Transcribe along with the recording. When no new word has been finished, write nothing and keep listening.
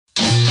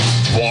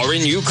war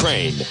in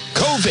Ukraine,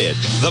 COVID,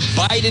 the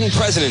Biden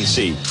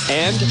presidency,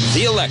 and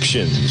the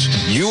elections.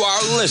 You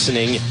are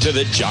listening to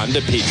The John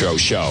DePetro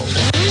Show.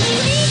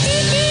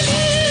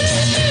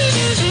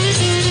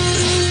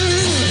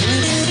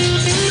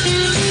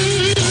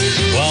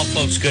 Well,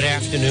 folks, good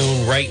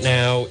afternoon. Right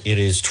now, it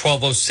is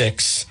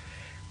 12:06,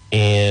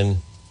 and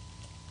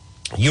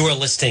you are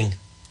listening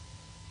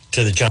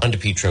to The John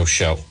DePetro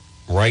Show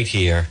right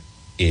here.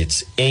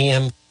 It's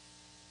AM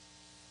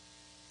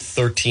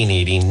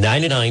 1380,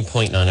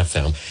 99.9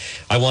 FM.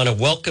 I want to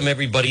welcome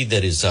everybody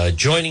that is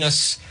joining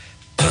us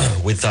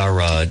with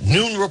our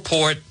noon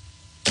report.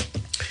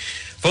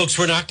 Folks,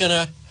 we're not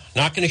gonna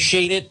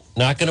shade it,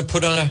 not gonna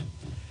put on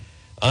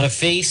a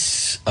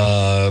face.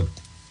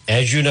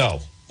 As you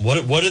know,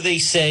 what do they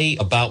say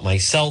about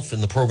myself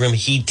in the program?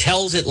 He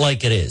tells it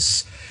like it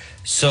is.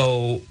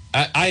 So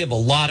I have a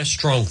lot of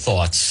strong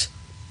thoughts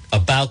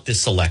about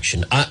this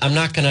election. I'm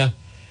not gonna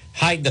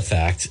hide the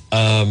fact.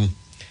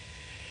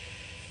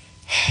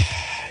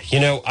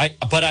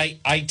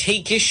 I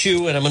take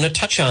issue, and I'm going to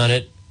touch on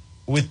it,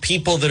 with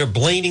people that are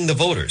blaming the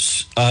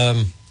voters.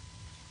 And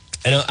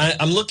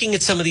I'm looking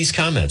at some of these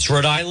comments.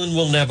 Rhode Island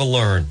will never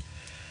learn.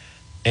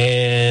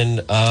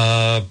 And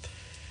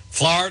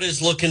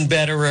Florida's looking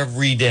better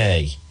every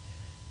day.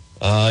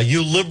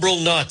 You liberal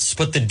nuts,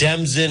 put the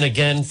Dems in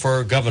again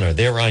for governor.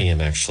 There I am,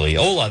 actually.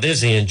 Hola,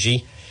 there's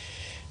Angie.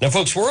 Now,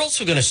 folks, we're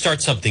also going to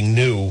start something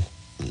new,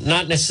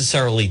 not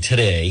necessarily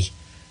today,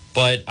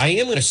 but I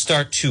am going to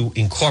start to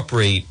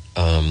incorporate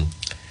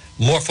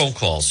more phone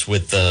calls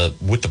with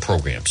the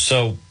program.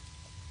 So,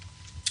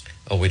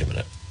 wait a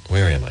minute.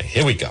 Where am I?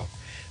 Here we go.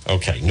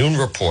 Okay, noon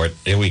report.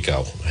 Here we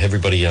go.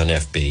 Everybody on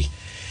FB.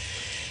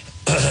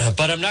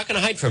 But I'm not going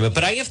to hide from it.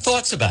 But I have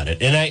thoughts about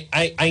it. And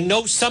I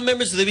know some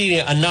members of the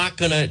media are not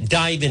going to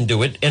dive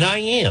into it, and I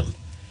am.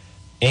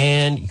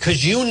 And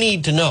because you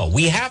need to know,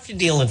 we have to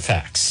deal in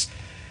facts.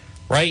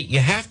 Right? You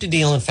have to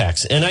deal in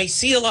facts. And I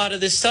see a lot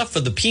of this stuff for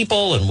the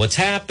people and what's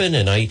happened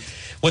and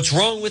what's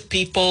wrong with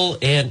people.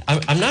 And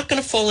I'm not going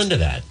to fall into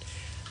that.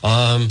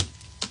 I'm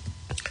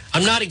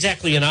not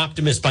exactly an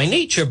optimist by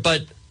nature,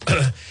 but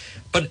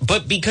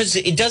because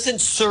it doesn't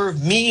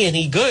serve me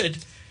any good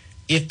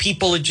if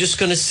people are just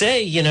going to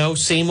say,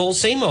 same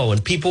old,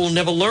 and people will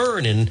never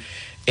learn. And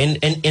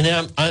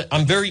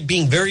I'm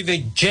being very,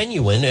 very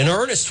genuine and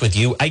earnest with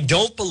you. I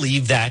don't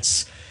believe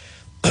that's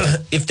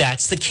if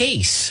that's the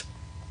case.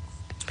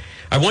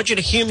 I want you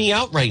to hear me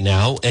out right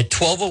now at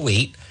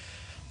 12:08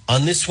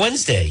 on this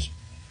Wednesday.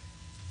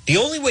 The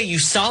only way you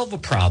solve a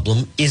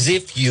problem is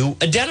if you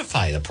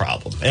identify the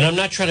problem. And I'm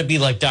not trying to be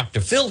like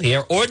Dr. Phil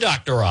here or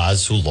Dr.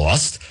 Oz, who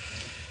lost.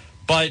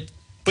 But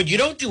you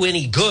don't do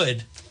any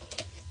good.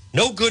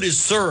 No good is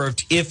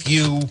served if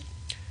you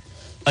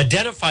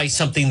identify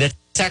something that's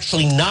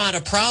actually not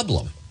a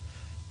problem.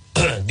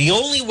 The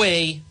only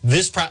way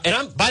this problem,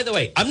 and by the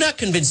way, I'm not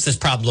convinced this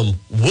problem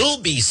will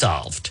be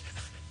solved.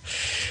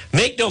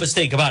 Make no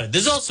mistake about it.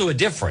 There's also a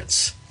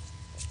difference.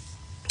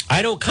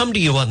 I don't come to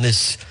you on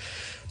this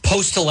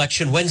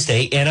post-election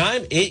Wednesday, and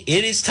it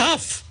is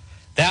tough.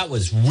 That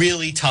was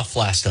really tough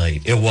last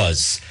night. It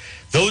was.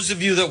 Those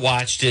of you that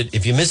watched it,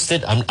 if you missed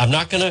it, I'm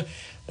not going to.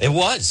 It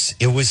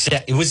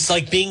was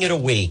like being at a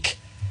wake.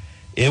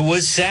 It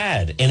was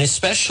sad, and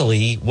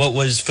especially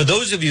for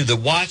those of you that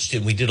watched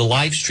it, we did a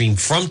live stream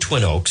from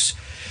Twin Oaks.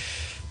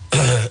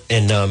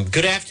 And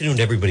good afternoon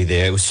to everybody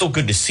there. It was so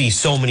good to see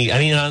so many. I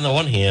mean, on the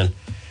one hand,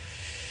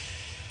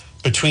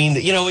 it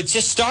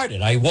just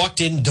started. I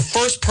walked in. The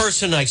first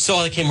person I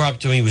saw that came up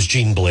to me was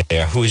Gene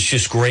Blair, who is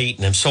just great.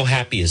 And I'm so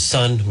happy his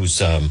son,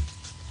 who's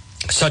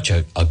such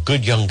a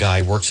good young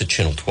guy, works at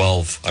Channel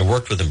 12. I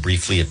worked with him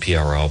briefly at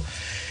PRO.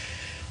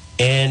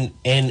 And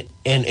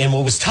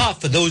what was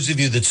tough for those of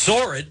you that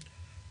saw it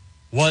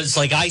was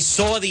like I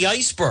saw the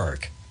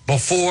iceberg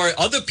before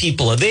other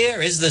people are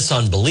there. Is this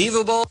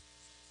unbelievable?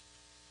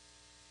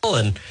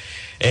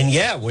 And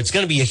yeah, it's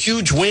going to be a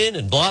huge win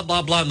and blah,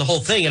 blah, blah, and the whole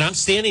thing. And I'm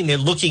standing there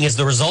looking as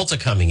the results are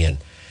coming in.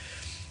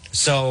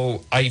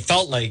 So I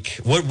felt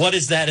like, what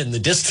is that in the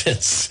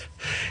distance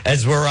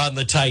as we're on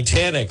the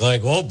Titanic?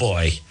 Like, oh,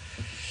 boy.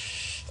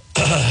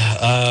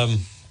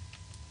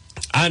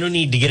 I don't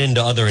need to get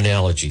into other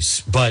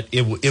analogies, but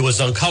it was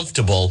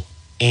uncomfortable,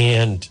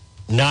 and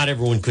not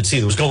everyone could see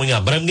what was going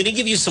on. But I'm going to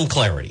give you some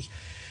clarity.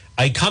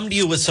 I come to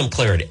you with some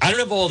clarity. I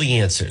don't have all the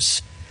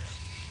answers,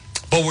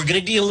 but we're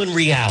going to deal in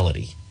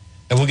reality.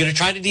 And we're going to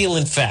try to deal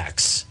in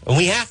facts. And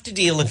we have to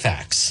deal in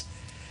facts.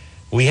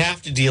 We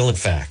have to deal in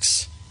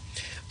facts.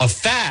 A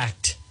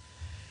fact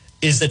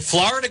is that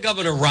Florida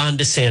Governor Ron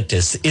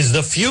DeSantis is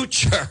the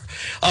future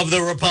of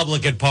the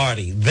Republican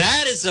Party.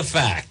 That is a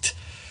fact.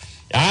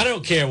 I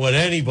don't care what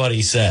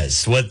anybody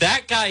says. What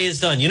that guy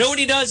has done, you know what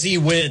he does? He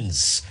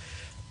wins.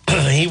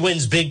 He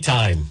wins big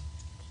time.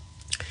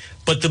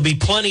 But there'll be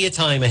plenty of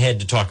time ahead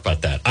to talk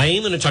about that. I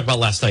am going to talk about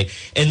last night.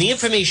 And the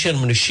information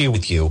I'm going to share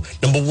with you,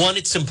 number one,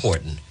 it's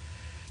important.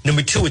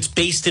 Number two, it's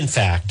based in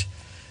fact.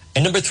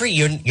 And number three,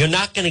 you're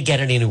not going to get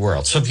it anywhere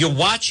else. So if you're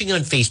watching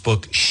on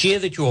Facebook, share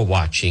that you are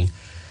watching.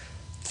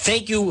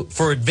 Thank you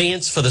for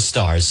Advance for the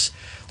Stars.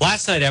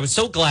 last night, I was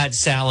so glad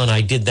Sal and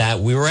I did that.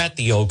 We were at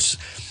the Oaks,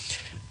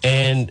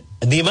 and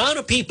the amount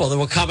of people that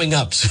were coming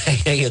up saying,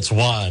 hey, it's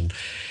Juan.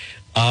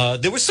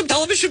 There were some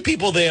television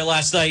people there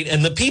last night,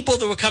 and the people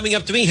that were coming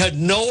up to me had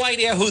no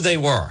idea who they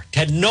were,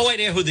 had no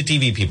idea who the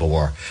TV people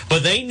were.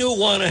 But they knew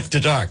Juan After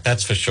Dark,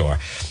 that's for sure.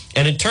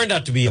 And it turned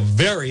out to be a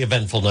very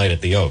eventful night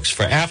at the Oaks.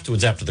 For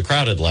afterwards, after the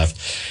crowd had left,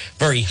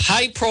 very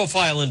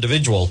high-profile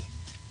individual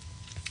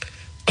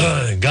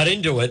got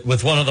into it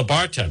with one of the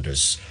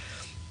bartenders.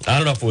 I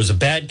don't know if it was a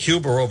bad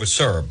cube or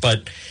overserved,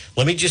 but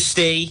let me just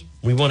stay.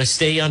 We want to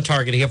stay on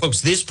target here,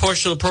 folks. This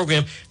portion of the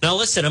program. Now,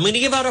 listen, I'm going to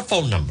give out a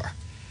phone number.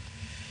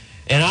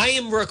 And I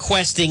am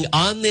requesting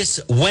on this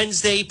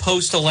Wednesday,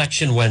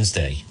 post-election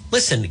Wednesday,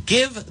 listen,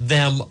 give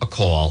them a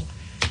call.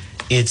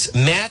 It's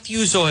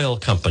Matthews Oil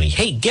Company.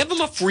 Hey, give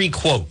them a free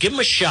quote. Give them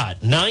a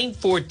shot.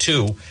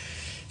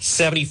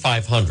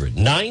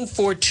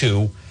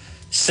 942-7500.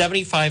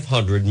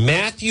 942-7500.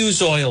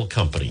 Matthews Oil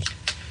Company.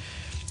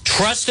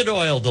 Trusted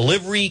oil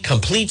delivery,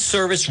 complete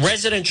service,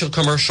 residential,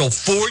 commercial,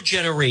 4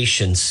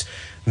 generations.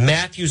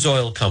 Matthews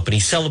Oil Company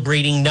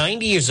celebrating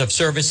 90 years of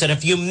service. And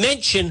if you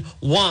mention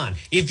Juan,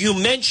 if you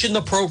mention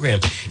the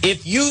program,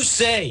 if you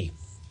say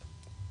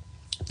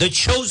the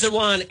chosen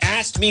one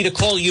asked me to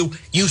call you,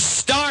 you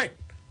start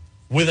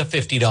with a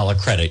 $50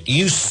 credit.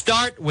 You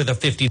start with a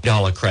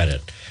 $50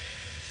 credit.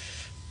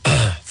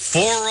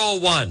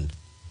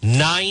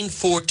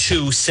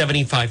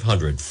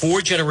 401-942-7500.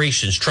 4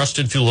 generations,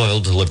 trusted fuel oil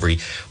delivery.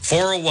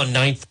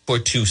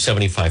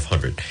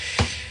 401-942-7500.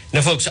 Now,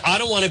 folks, I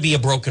don't want to be a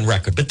broken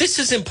record, but this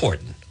is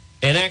important.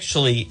 And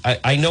actually,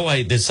 I know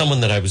there's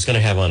someone that I was going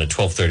to have on at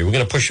 12:30. We're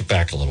going to push it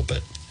back a little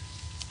bit.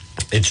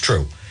 It's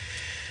true.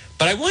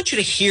 But I want you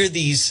to hear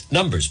these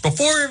numbers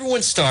before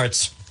everyone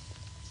starts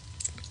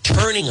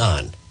turning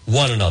on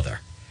one another.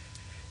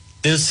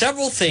 There's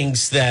several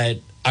things that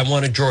I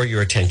want to draw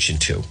your attention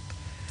to.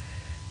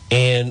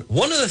 And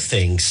one of the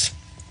things,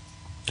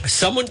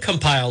 someone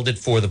compiled it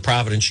for the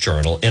Providence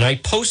Journal, and I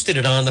posted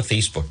it on the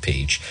Facebook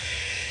page.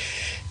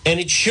 And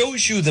it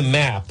shows you the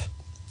map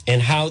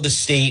and how the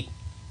state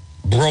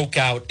broke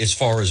out as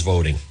far as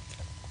voting.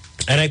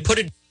 And I put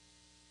a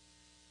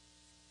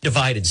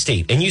divided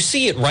state. And you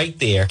see it right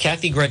there.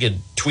 Kathy Gregg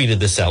had tweeted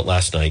this out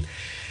last night.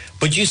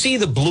 But you see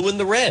the blue and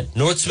the red.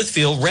 North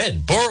Smithfield,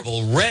 red.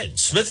 Burrillville, red.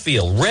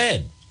 Smithfield,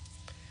 red.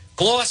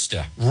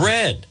 Gloucester,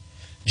 red.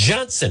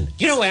 Johnson.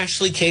 You know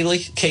Ashley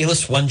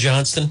Kalis won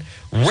Johnston?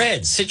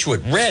 Red.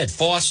 Situate, red.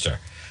 Foster.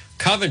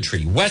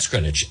 Coventry, West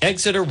Greenwich,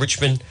 Exeter,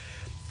 Richmond,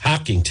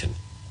 Hopkinton.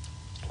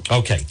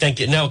 Okay, thank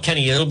you. Now,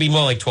 Kenny, it'll be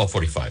more like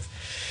 12:45.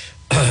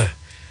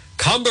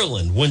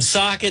 Cumberland,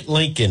 Woonsocket,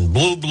 Lincoln,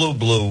 blue, blue,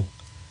 blue.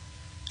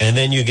 And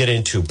then you get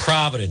into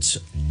Providence,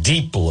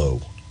 deep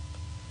blue.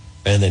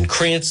 And then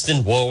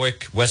Cranston,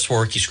 Warwick, West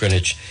Warwick, East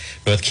Greenwich,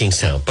 North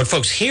Kingstown. But,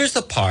 folks, here's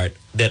the part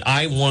that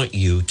I want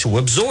you to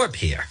absorb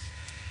here.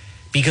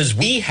 Because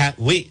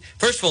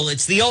first of all,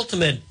 it's the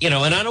ultimate, and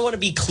I don't want to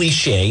be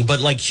cliche, but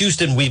like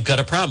Houston, we've got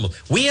a problem.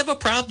 We have a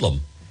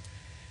problem.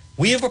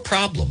 We have a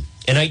problem.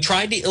 And I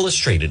tried to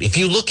illustrate it. If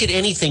you look at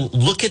anything,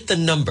 look at the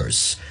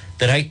numbers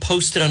that I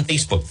posted on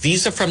Facebook.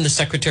 These are from the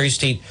Secretary of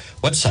State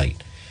website.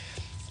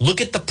 Look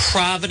at the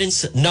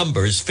Providence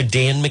numbers for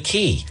Dan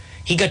McKee.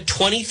 He got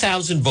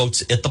 20,000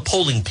 votes at the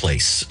polling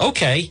place.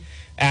 Okay,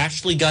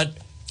 Ashley got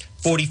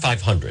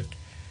 4,500.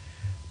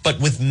 But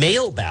with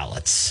mail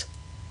ballots,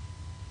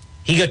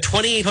 he got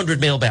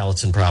 2,800 mail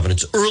ballots in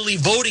Providence. Early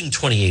voting,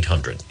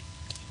 2,800.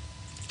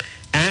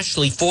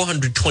 Ashley,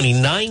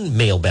 429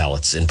 mail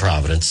ballots in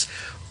Providence.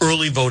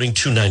 Early voting,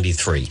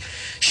 293.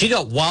 She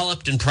got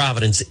walloped in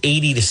Providence,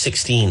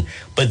 80-16.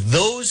 But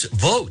those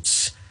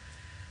votes,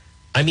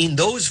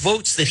 those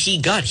votes that he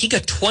got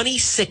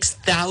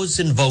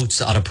 26,000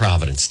 votes out of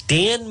Providence.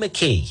 Dan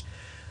McKee,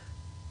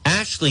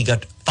 Ashley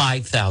got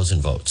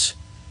 5,000 votes.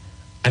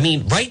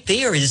 Right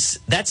there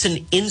that's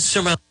an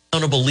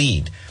insurmountable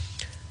lead.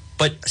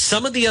 But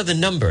some of the other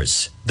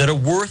numbers that are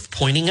worth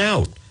pointing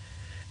out.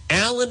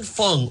 Alan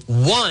Fung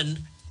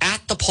won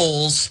at the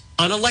polls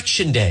on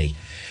Election Day.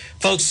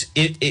 Folks,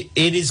 it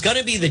is going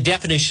to be the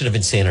definition of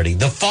insanity.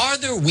 The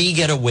farther we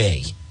get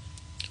away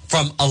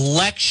from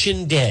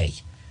Election Day,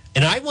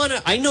 and I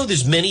know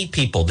there's many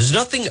people,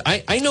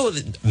 I know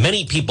that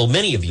many people,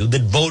 many of you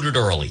that voted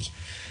early.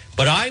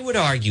 But I would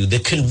argue the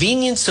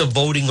convenience of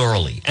voting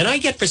early, and I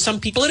get for some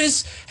people it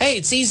is, hey,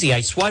 it's easy.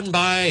 I swung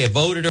by, I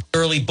voted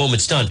early, boom,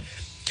 it's done.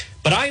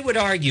 But I would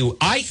argue,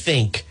 I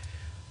think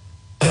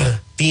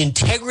the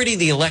integrity of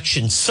the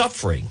election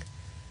suffering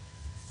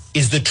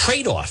is the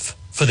trade-off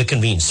for the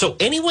convenience. So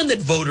anyone that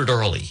voted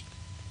early,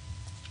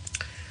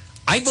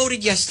 I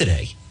voted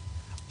yesterday.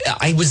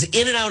 I was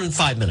in and out in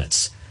 5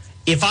 minutes.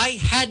 If I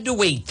had to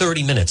wait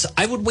 30 minutes,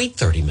 I would wait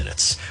 30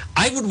 minutes.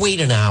 I would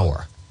wait an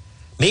hour.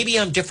 Maybe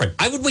I'm different.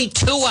 I would wait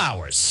 2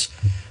 hours.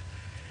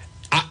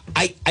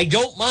 I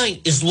don't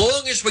mind as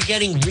long as we're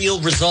getting real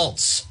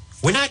results.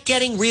 We're not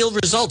getting real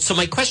results. So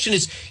my question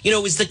is,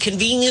 is the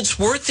convenience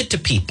worth it to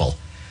people?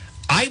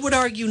 I would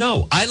argue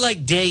no. I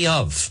like day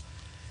of.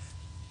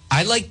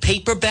 I like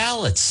paper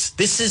ballots.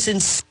 This is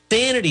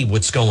insanity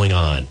what's going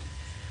on.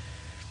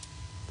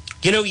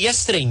 You know,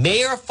 yesterday,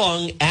 Mayor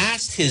Fung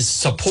asked his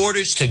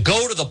supporters to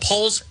go to the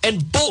polls,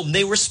 and boom,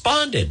 they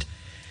responded.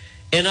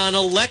 And on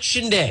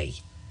Election Day,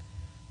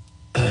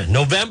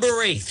 November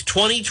 8th,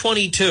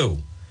 2022,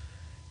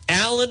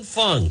 Alan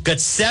Fung got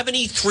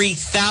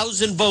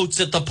 73,000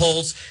 votes at the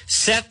polls.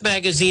 Seth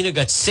Magaziner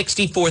got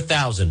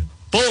 64,000.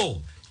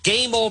 Boom.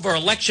 Game over.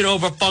 Election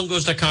over. Fung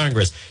goes to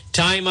Congress.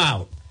 Time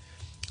out.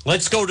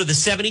 Let's go to the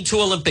 72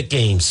 Olympic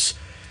Games.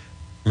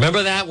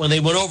 Remember that when they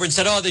went over and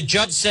said, oh, the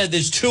judge said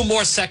there's 2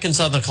 more seconds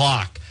on the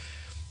clock.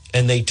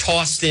 And they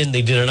tossed in,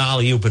 they did an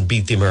alley-oop and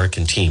beat the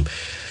American team.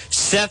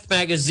 Seth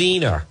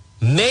Magaziner,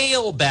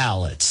 mail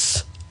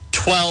ballots,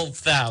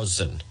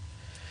 12,000.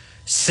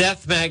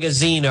 Seth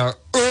Magaziner,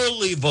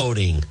 early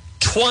voting,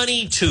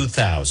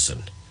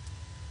 22,000.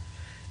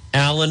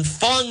 Alan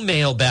Fung,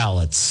 mail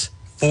ballots,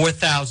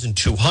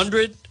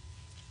 4,200.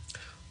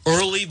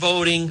 Early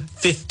voting,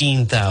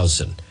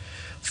 15,000.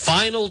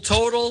 Final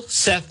total,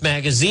 Seth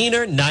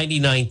Magaziner,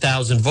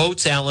 99,000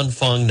 votes. Alan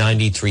Fung,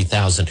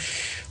 93,000.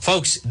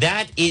 Folks,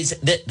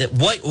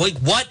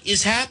 what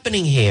is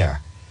happening here?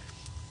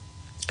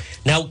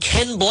 Now,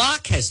 Ken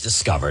Block has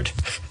discovered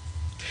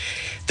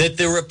that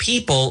there are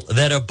people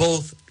that are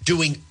both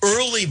doing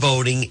early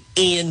voting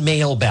and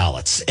mail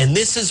ballots. And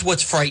this is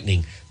what's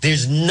frightening.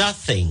 There's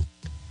nothing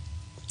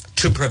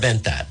to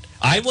prevent that.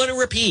 I want to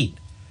repeat.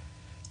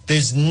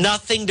 There's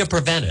nothing to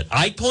prevent it.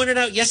 I pointed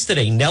out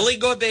yesterday, Nellie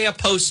Gorbea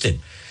posted,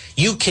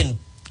 you can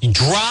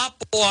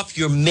drop off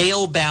your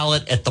mail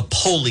ballot at the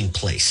polling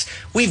place.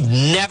 We've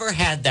never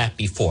had that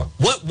before.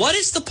 What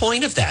is the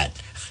point of that?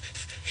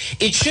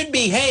 It should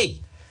be, hey,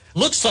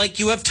 looks like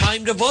you have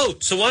time to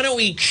vote. So why don't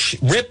we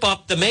rip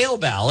up the mail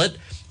ballot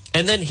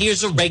and then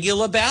here's a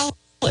regular ballot?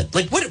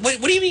 Like, what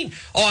do you mean?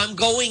 Oh, I'm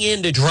going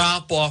in to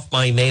drop off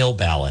my mail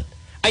ballot.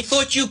 I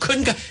thought you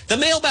couldn't go. The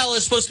mail ballot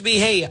is supposed to be,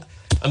 hey,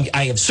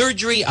 I have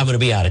surgery. I'm going to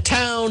be out of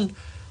town.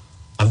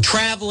 I'm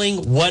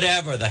traveling,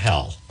 whatever the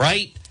hell,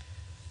 right?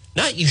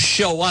 Not you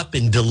show up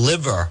and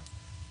deliver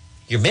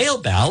your mail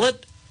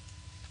ballot.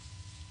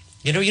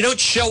 You know, you don't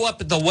show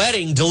up at the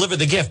wedding, deliver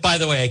the gift. By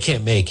the way, I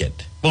can't make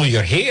it. Well,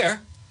 you're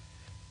here.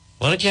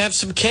 Why don't you have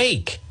some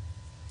cake?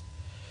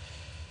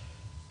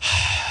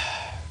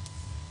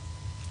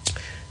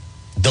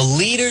 The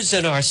leaders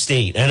in our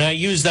state, and I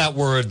use that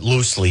word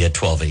loosely at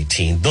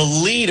 1218, the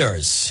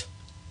leaders,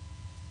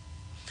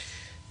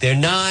 they're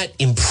not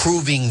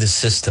improving the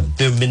system.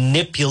 They're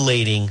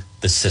manipulating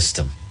the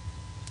system.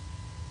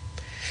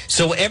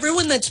 So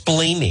everyone that's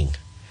blaming,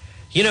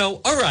 you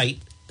know, all right,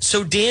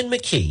 so Dan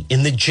McKee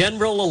in the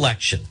general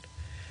election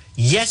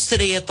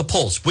yesterday at the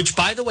polls, which,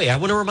 by the way, I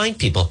want to remind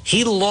people,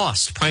 he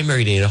lost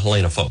primary day to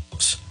Helena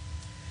Foulkes.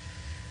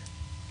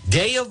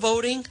 Day of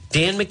voting,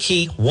 Dan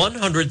McKee,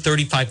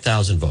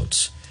 135,000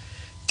 votes.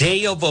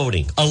 Day of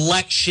voting,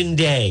 election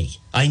day,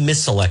 I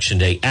miss election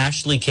day,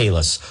 Ashley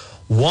Kalis,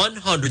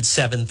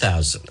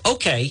 107,000.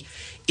 Okay,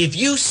 if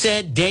you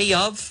said day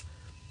of,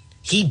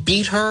 he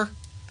beat her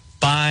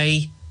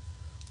by,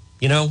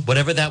 you know,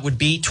 whatever that would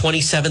be,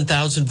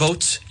 27,000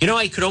 votes, you know,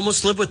 I could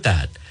almost live with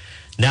that.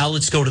 Now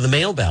let's go to the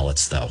mail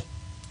ballots, though.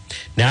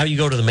 Now you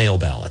go to the mail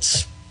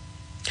ballots.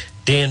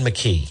 Dan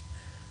McKee,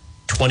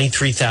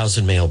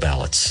 23,000 mail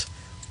ballots.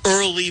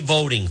 Early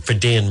voting for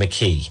Dan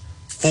McKee,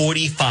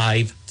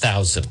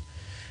 45,000.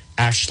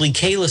 Ashley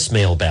Kalis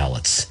mail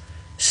ballots,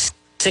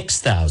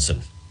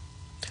 6,000.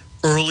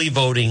 Early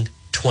voting,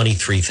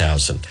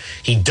 23,000.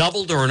 He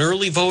doubled her in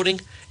early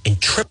voting and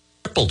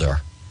tripled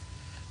her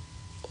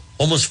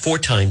almost 4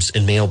 times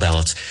in mail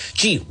ballots.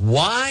 Gee,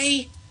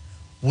 why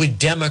would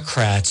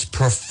Democrats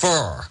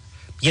prefer?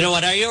 You know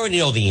what? I already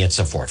know the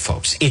answer for it,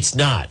 folks. It's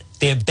not.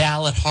 They're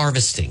ballot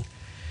harvesting.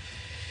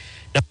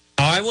 Now,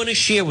 I want to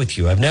share with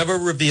you, I've never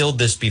revealed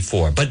this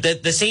before, but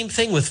the same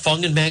thing with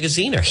Fung and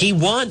Magaziner. He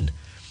won.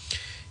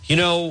 You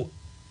know,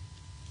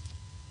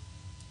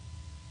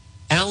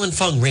 Alan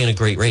Fung ran a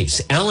great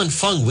race. Alan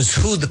Fung was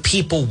who the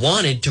people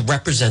wanted to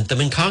represent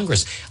them in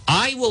Congress.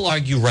 I will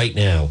argue right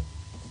now,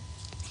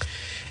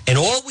 and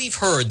all we've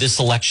heard this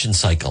election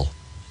cycle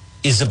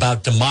is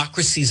about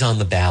democracies on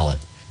the ballot,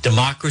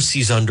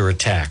 democracies under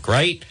attack,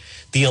 right?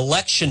 The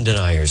election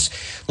deniers.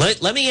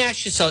 Let me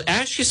ask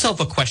yourself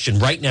a question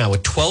right now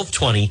at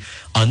 12:20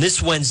 on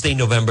this Wednesday,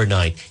 November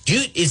 9th.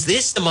 Is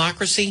this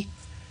democracy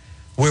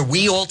where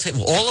we all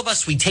of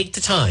us, we take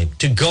the time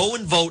to go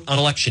and vote on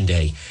election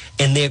day,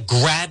 and they're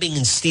grabbing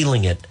and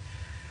stealing it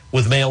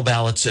with mail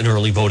ballots and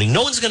early voting?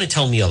 No one's going to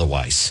tell me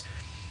otherwise.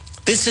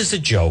 This is a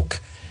joke.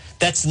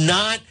 That's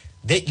not,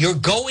 that you're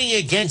going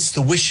against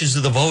the wishes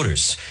of the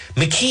voters.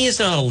 McKee is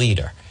not a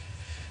leader.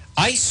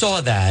 I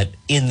saw that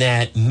in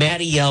that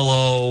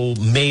Mattiello,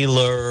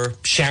 Mailer,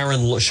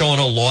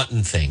 Shauna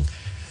Lawton thing,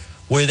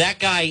 where that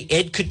guy,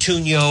 Ed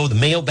Coutinho, the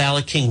mail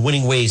ballot king,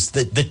 winning ways,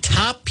 the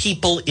top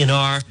people in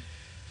our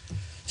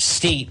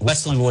state,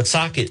 Wesley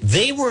Woonsocket,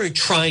 they were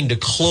trying to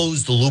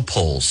close the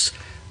loopholes.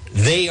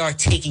 They are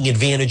taking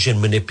advantage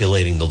and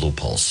manipulating the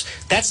loopholes.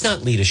 That's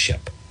not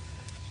leadership.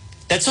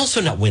 That's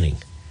also not winning.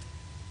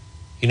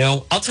 You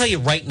know, I'll tell you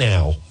right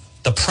now,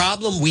 The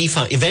problem we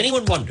found, if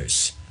anyone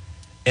wonders,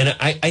 and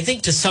I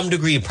think to some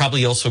degree it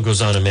probably also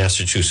goes on in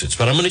Massachusetts,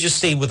 but I'm going to just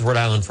stay with Rhode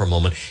Island for a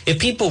moment. If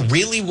people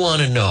really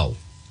want to know,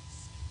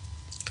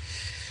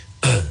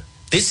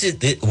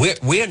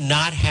 we're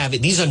not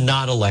having, these are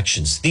not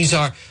elections. These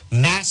are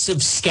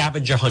massive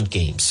scavenger hunt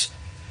games.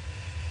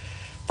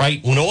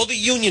 Right? When all the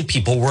union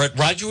people were at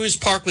Roger Williams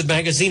Park with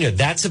Magaziner,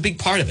 that's a big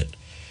part of it.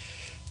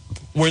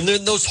 When they're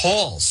in those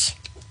halls,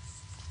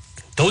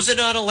 those are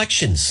not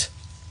elections.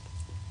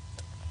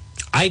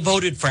 I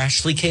voted for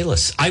Ashley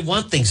Kalus. I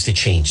want things to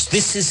change.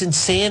 This is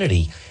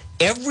insanity.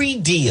 Every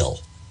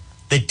deal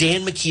that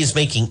Dan McKee is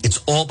making, it's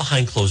all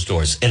behind closed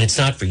doors. And it's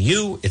not for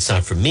you. It's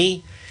not for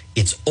me.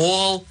 It's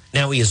all,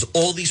 now he has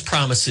all these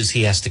promises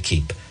he has to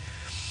keep.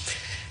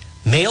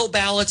 Mail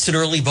ballots and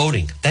early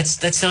voting.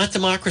 That's not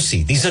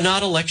democracy. These are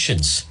not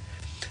elections.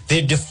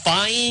 They're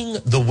defying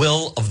the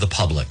will of the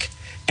public.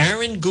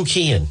 Aaron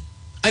Gukian,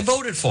 I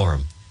voted for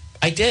him.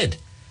 I did.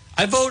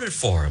 I voted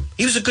for him.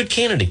 He was a good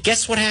candidate.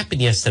 Guess what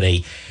happened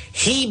yesterday?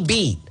 He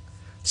beat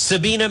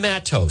Sabina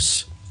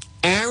Matos.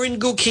 Aaron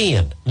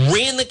Gukian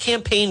ran the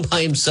campaign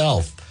by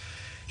himself.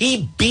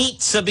 He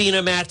beat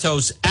Sabina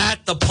Matos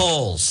at the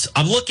polls.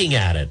 I'm looking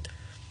at it.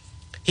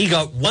 He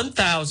got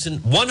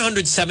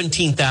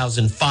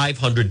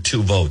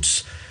 117,502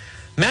 votes.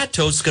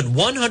 Matos got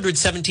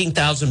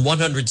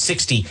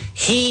 117,160.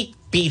 He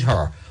beat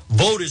her.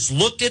 Voters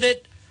looked at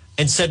it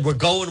and said, we're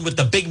going with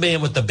the big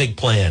man with the big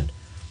plan.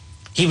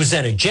 He was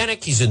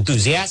energetic. He's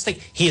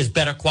enthusiastic. He has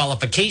better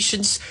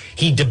qualifications.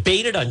 He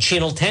debated on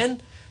Channel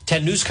 10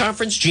 News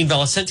Conference. Gene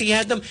Valicenti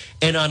had them.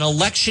 And on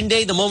Election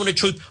Day, the moment of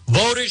truth,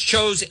 voters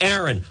chose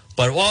Aaron.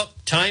 But,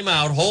 time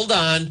out. Hold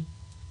on.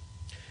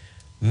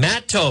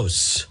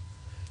 Matos,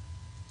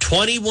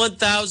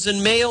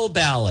 21,000 mail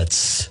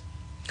ballots.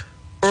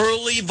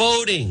 Early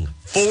voting,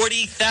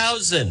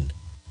 40,000.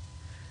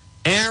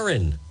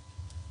 Aaron,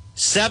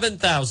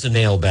 7,000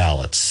 mail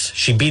ballots.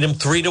 She beat him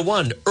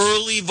 3-1.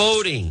 Early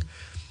voting,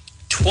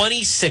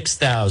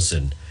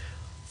 26,000.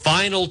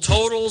 Final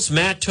totals,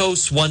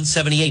 Matos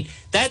 178.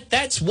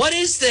 That's what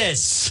is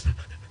this?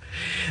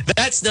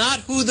 That's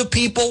not who the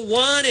people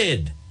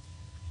wanted.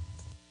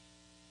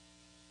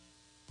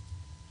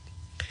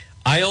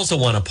 I also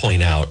want to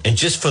point out, and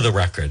just for the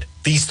record,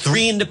 these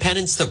three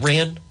independents that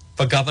ran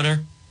for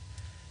governor,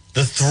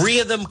 the three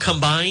of them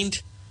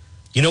combined,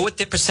 you know what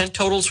their percent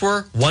totals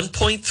were?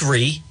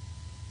 1.3,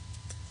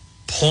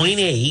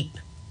 0.8,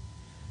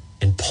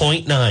 and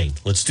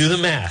 0.9. Let's do the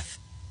math.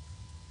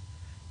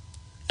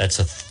 That's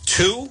a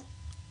 2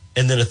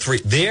 and then a 3.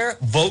 Their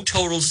vote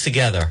totals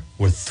together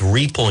were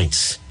 3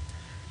 points.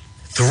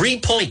 3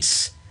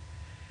 points.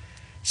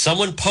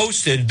 Someone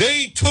posted,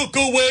 they took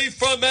away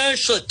from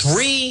Ashley.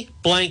 3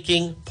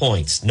 blanking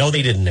points. No,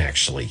 they didn't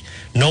actually.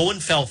 No one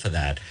fell for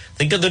that.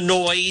 Think of the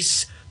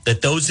noise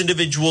that those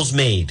individuals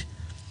made.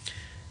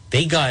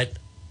 They got,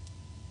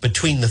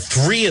 between the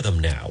three of them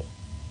now,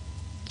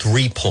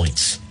 3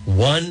 points.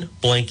 1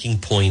 blanking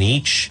point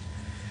each.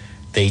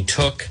 They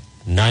took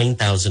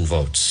 9,000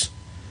 votes.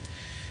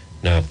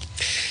 Now,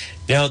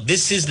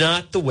 this is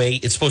not the way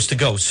it's supposed to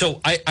go.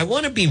 So I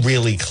want to be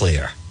really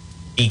clear,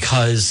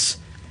 because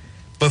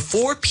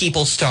before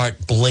people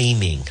start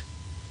blaming,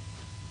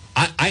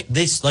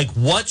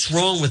 what's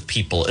wrong with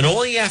people? And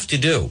all you have to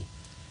do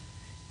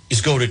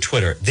is go to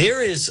Twitter.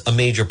 There is a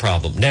major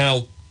problem.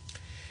 Now,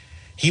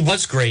 he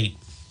was great.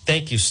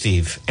 Thank you,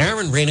 Steve.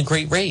 Aaron ran a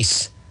great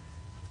race.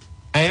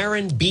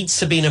 Aaron beat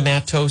Sabina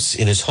Matos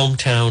in his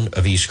hometown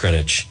of East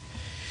Greenwich.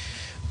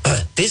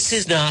 This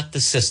is not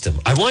the system.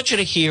 I want you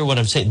to hear what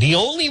I'm saying. The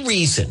only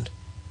reason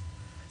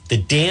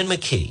that Dan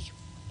McKee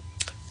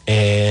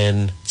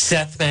and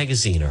Seth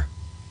Magaziner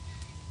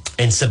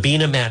and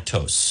Sabina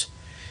Matos,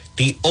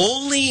 the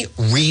only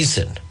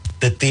reason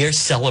that they're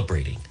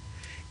celebrating,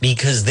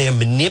 because they're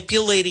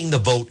manipulating the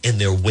vote and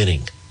they're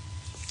winning.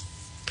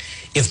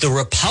 If the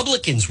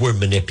Republicans were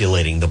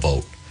manipulating the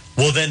vote,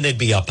 well, then they'd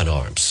be up in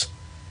arms.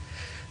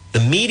 The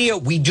media,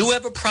 we do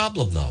have a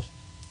problem, though.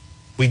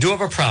 We do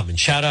have a problem. And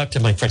shout out to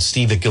my friend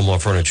Steve at Gilmore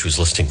Furniture, who's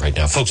listening right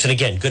now. Folks, and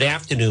again, good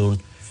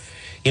afternoon.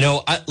 You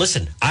know,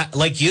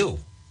 like you,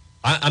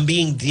 I'm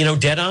being,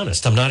 dead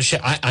honest. I'm not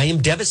ashamed. I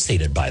am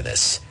devastated by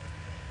this.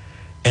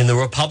 And the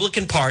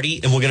Republican Party,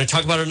 and we're going to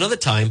talk about it another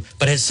time,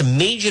 but has some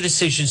major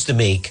decisions to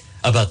make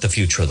about the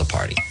future of the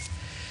party.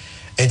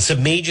 And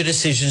some major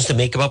decisions to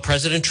make about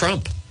President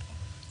Trump.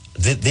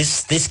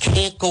 This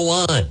can't go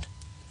on.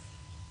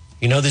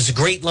 There's a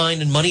great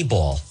line in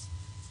Moneyball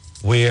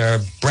where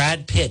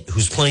Brad Pitt,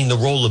 who's playing the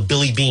role of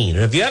Billy Beane,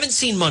 and if you haven't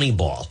seen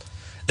Moneyball,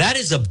 that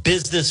is a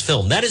business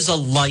film. That is a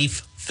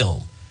life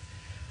film.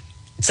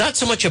 It's not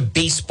so much a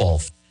baseball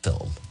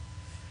film.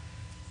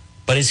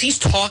 But as he's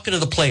talking to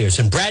the players,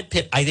 and Brad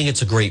Pitt, I think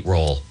it's a great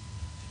role.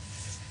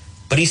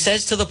 But he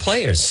says to the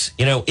players,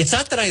 it's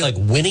not that I like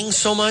winning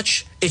so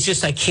much. It's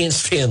just I can't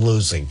stand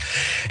losing.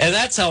 And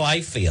that's how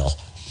I feel.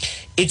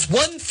 It's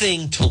one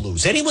thing to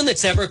lose. Anyone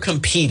that's ever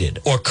competed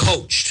or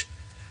coached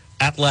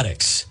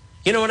athletics,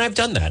 and I've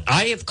done that.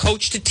 I have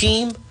coached a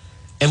team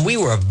And we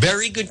were a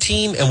very good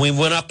team, and we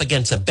went up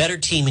against a better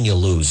team, and you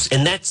lose.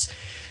 And that's,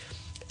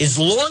 as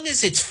long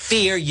as it's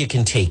fair, you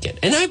can take it.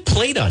 And I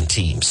played on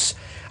teams.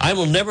 I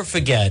will never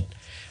forget,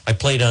 I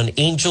played on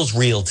Angels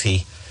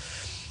Realty.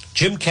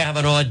 Jim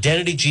Cavanaugh,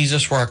 Identity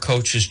Jesus were our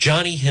coaches.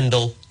 Johnny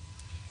Hindle,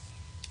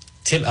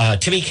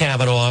 Timmy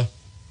Cavanaugh,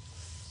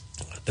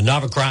 the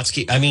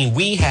Novogradsky. I mean,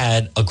 we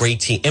had a great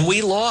team, and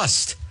we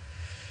lost.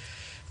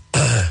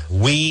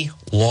 We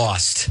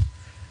lost.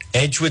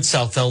 Edgewood,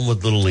 South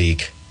Elmwood Little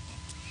League.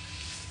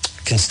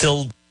 Can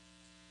still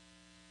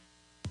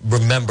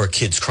remember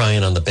kids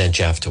crying on the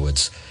bench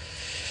afterwards.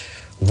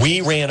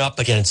 We ran up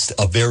against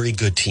a very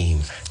good team,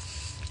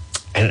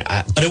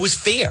 but it was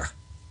fair.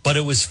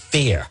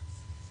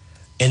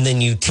 And then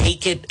you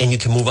take it and you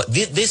can move on.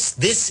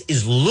 This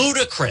is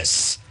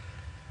ludicrous.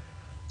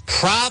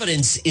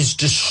 Providence is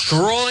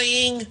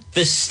destroying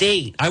the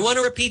state. I want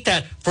to repeat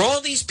that for all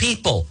these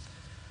people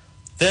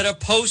that are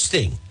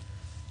posting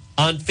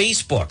on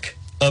Facebook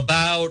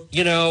about,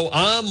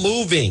 I'm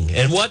moving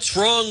and what's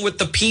wrong with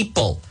the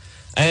people.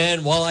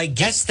 And, well, I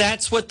guess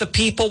that's what the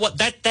people want.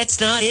 That's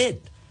not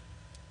it.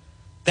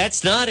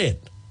 That's not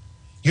it.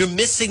 You're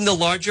missing the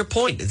larger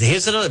point.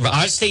 Here's another.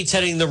 Our state's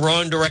heading in the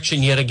wrong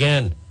direction yet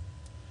again.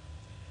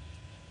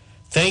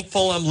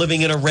 Thankful I'm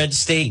living in a red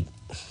state.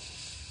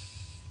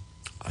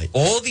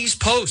 All these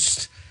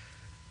posts,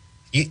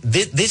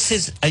 this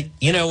is,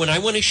 and I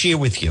want to share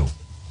with you.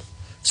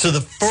 So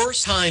the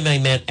first time I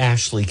met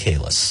Ashley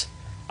Kalis,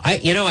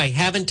 I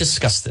haven't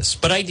discussed this,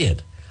 but I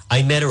did.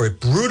 I met her at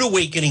Brood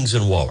Awakenings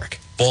in Warwick,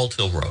 Bald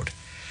Hill Road.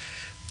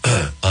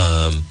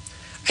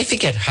 I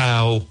forget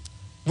how,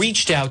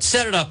 reached out,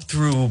 set it up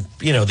through,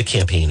 the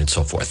campaign and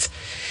so forth.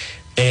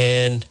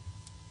 And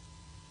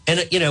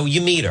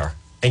you meet her,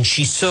 and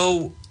she's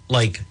so,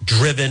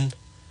 driven.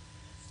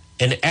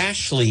 And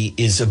Ashley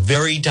is a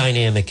very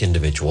dynamic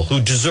individual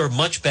who deserved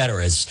much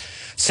better as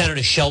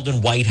Senator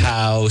Sheldon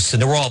Whitehouse,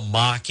 and they were all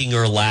mocking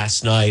her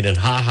last night and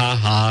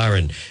ha,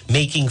 and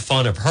making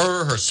fun of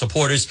her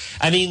supporters.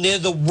 I mean, they're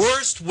the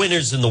worst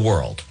winners in the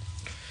world.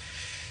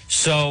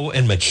 So,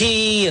 and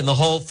McKee and the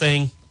whole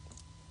thing.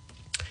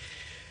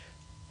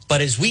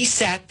 But as we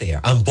sat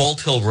there on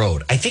Bald Hill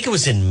Road, I think it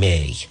was in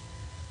May.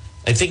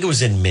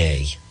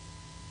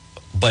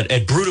 But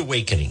at Brood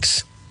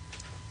Awakenings,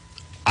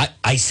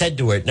 I said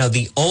to her, now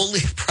the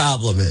only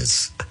problem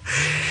is,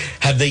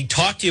 have they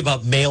talked to you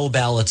about mail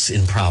ballots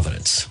in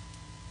Providence?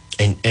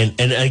 And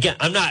again,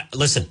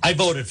 I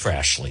voted for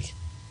Ashley.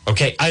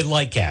 Okay, I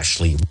like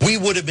Ashley. We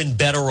would have been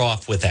better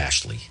off with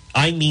Ashley.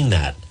 I mean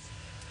that.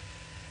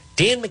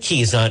 Dan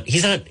McKee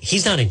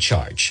he's not in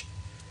charge.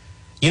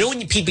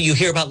 When you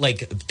hear about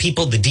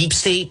people, the deep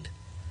state,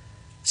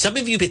 some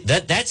of you,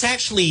 that's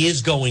actually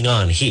is going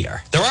on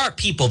here. There are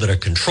people that are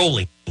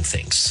controlling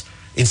things.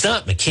 It's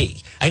not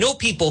McKee. I know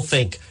people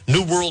think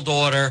New World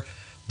Order,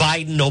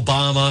 Biden,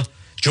 Obama,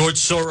 George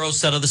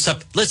Soros, that other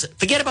stuff. Listen,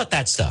 forget about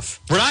that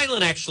stuff. Rhode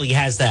Island actually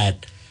has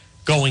that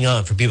going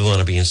on for people who want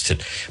to be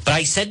interested. But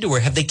I said to her,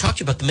 have they talked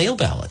to you about the mail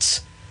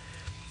ballots?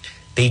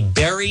 They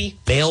bury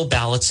mail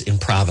ballots in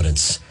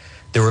Providence.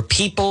 There are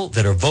people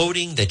that are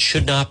voting that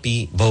should not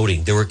be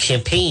voting. There are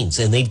campaigns,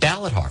 and they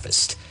ballot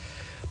harvest.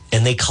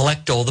 And they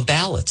collect all the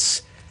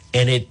ballots.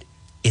 And it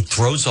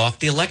throws off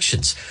the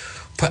elections.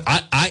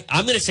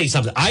 I'm going to say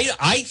something.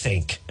 I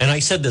think, and I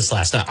said this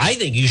last night, I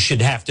think you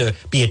should have to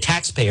be a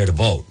taxpayer to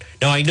vote.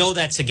 Now, I know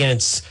that's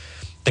against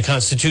the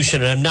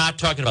Constitution, and I'm not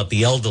talking about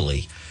the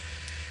elderly.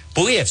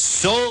 But we have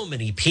so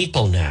many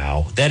people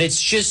now that it's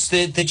just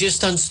they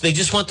just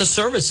want the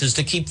services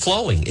to keep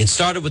flowing. It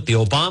started with the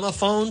Obama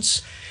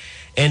phones,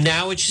 and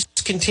now it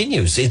just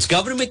continues. It's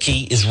Governor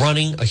McKee is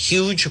running a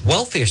huge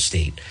welfare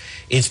state.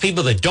 It's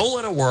people that don't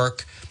want to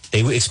work.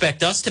 They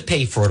expect us to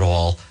pay for it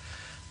all.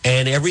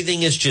 And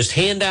everything is just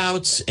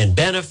handouts and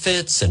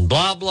benefits and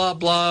blah, blah,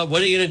 blah.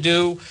 What are you going to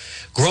do?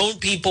 Grown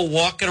people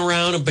walking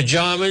around in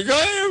pajamas.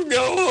 I don't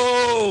go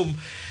home.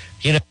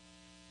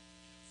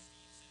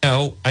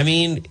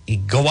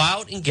 Go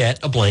out and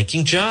get a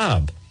blanking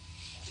job.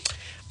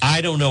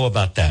 I don't know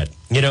about that.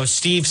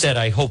 Steve said,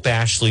 I hope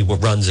Ashley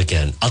runs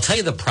again. I'll tell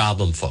you the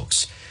problem,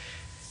 folks,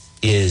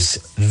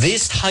 is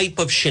this type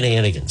of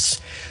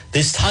shenanigans.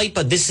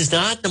 This is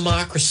not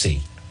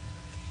democracy.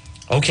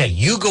 Okay,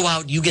 you go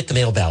out, you get the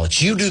mail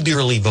ballots, you do the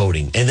early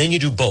voting, and then you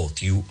do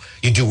both. You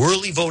do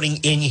early voting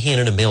and you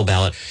hand in a mail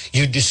ballot.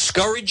 You're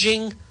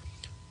discouraging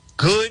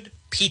good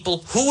people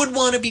who would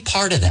want to be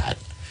part of that.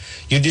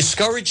 You're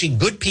discouraging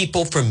good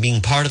people from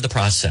being part of the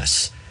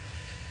process.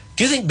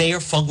 Do you think Mayor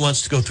Fung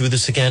wants to go through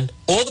this again?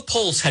 All the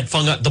polls had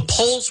Fung up. The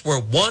polls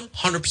were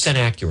 100%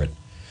 accurate.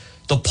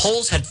 The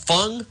polls had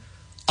Fung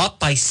up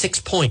by 6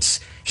 points.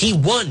 He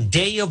won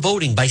day of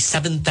voting by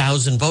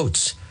 7,000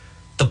 votes.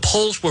 The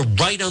polls were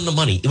right on the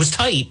money. It was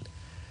tight,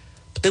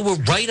 but they were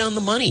right on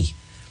the money.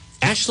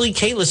 Ashley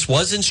Kalis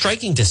was in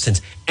striking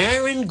distance.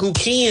 Aaron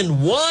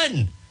Gukian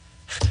won.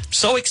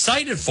 So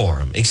excited for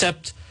him,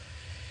 except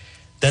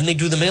then they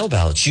do the mail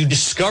ballots. You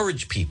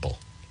discourage people.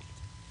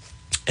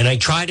 And I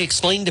try to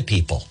explain to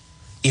people,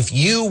 if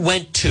you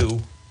went to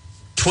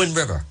Twin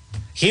River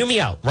Hear me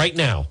out right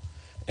now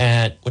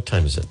at, what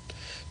time is it?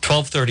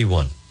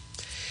 12:31.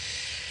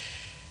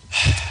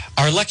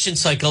 Our election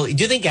cycle, do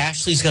you think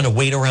Ashley's going to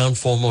wait around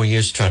 4 more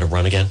years to try to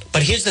run again?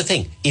 But here's the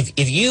thing.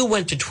 If you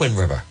went to Twin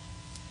River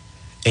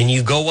and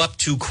you go up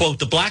to, quote,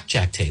 the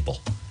blackjack table,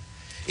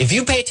 if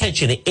you pay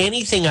attention to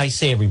anything I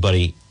say,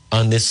 everybody,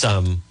 on this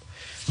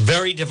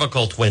very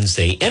difficult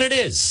Wednesday, and it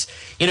is,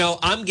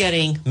 I'm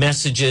getting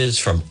messages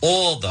from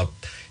all the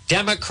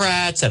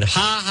Democrats and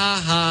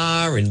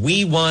ha, and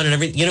we won and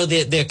everything.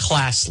 They're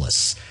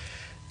classless.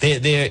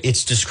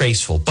 It's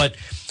disgraceful. But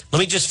let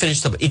me just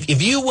finish them.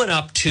 If you went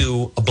up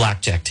to a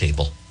blackjack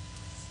table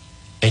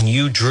and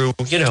you drew,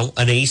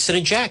 an ace and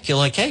a jack, you're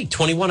like, hey,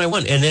 21, I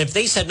won. And then if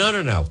they said,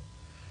 no,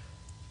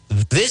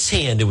 this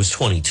hand, it was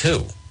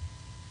 22.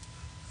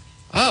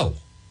 Oh,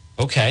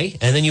 okay.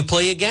 And then you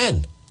play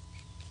again.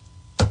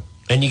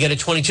 And you get a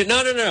 22.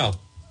 No.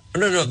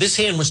 This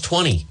hand was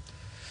 20.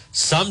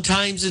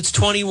 Sometimes it's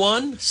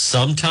 21.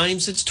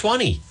 Sometimes it's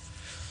 20.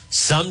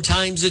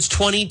 Sometimes it's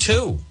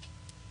 22.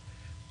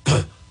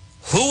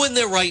 Who in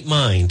their right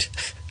mind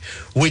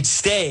would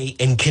stay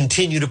and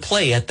continue to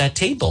play at that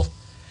table?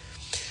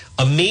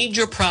 A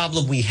major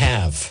problem we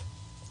have,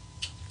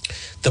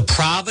 the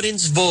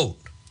Providence vote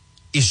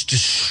is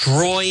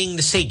destroying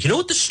the state. You know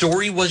what the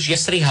story was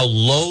yesterday? How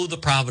low the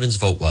Providence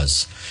vote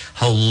was.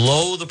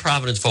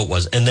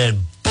 And then,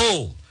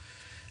 boom,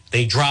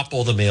 they drop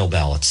all the mail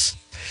ballots.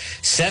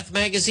 Seth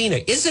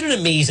Magaziner, isn't it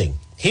amazing?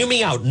 Hear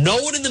me out.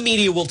 No one in the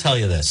media will tell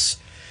you this.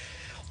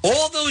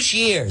 All those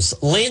years,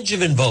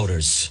 Langevin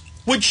voters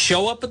would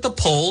show up at the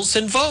polls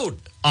and vote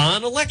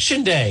on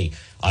Election Day.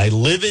 I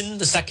live in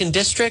the 2nd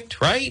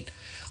District, right?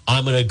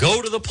 I'm going to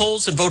go to the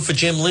polls and vote for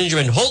Jim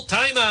Langevin. Hold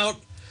time out.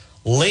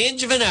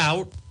 Langevin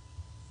out.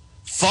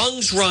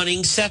 Fung's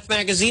running. Seth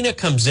Magaziner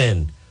comes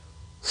in.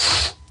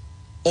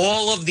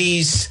 All of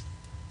these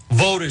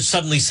voters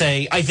suddenly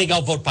say, I think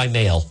I'll vote by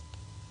mail.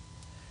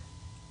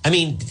 I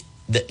mean,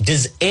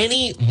 does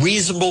any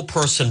reasonable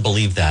person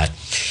believe that?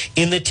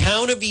 In the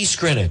town of East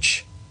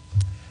Greenwich,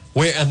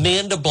 where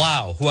Amanda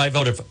Blau, who I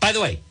voted for, by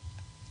the way,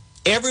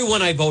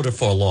 everyone I voted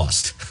for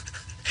lost.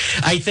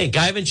 I think.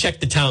 I haven't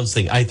checked the town's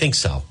thing. I think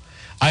so.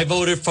 I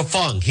voted for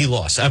Fung. He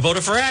lost. I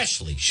voted for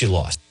Ashley. She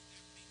lost.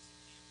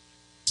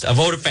 I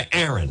voted for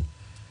Aaron.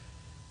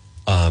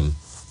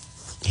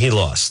 He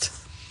lost.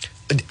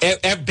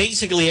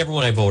 Basically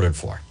everyone I voted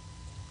for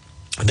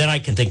that I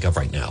can think of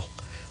right now.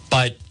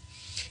 But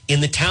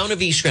in the town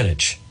of East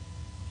Greenwich,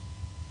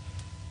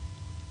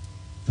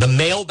 the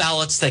mail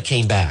ballots that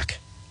came back,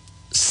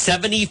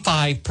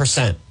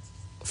 75%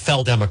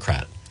 fell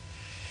Democrat.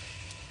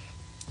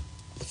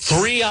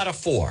 3 out of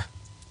 4.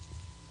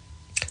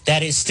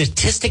 That is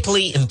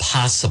statistically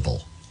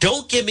impossible.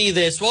 Don't give me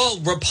this, well,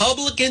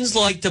 Republicans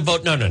like to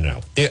vote.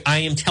 No. I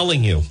am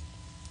telling you.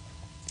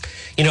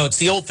 It's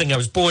the old thing. I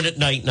was born at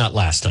night, not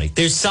last night.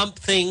 There's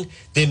something,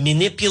 they're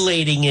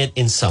manipulating it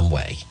in some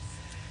way.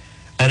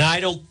 And I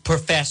don't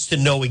profess to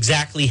know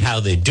exactly how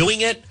they're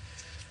doing it.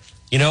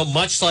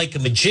 Much like a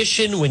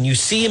magician, when you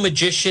see a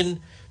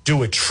magician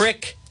do a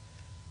trick,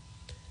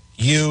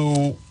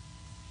 at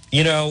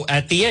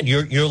the end,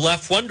 you're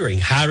left wondering,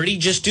 how did he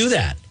just do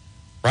that?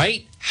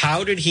 Right?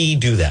 How did he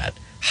do that?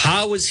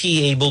 How was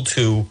he able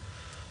to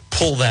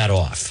pull that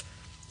off?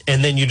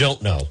 And then you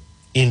don't know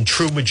in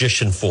true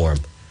magician form.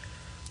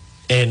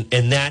 And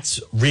that's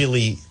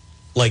really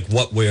like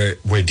what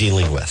we're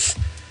dealing with.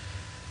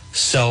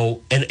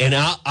 So, and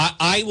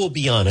I will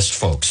be honest,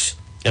 folks,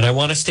 and I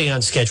want to stay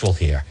on schedule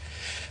here.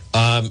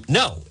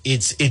 No,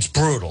 it's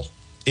brutal.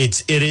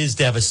 It is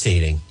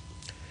devastating.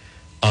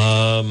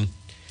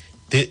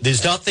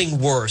 There's nothing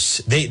worse.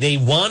 They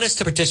want us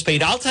to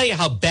participate. I'll tell you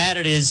how bad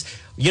it is.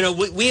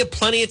 We have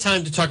plenty of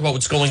time to talk about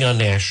what's going on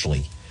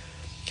nationally.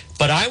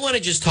 But I want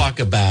to just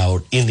talk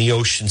about in the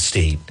Ocean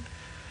State.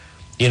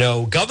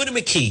 Governor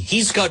McKee,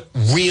 he's got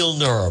real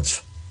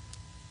nerve,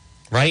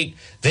 right?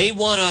 They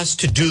want us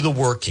to do the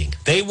working.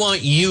 They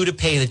want you to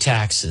pay the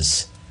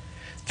taxes.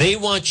 They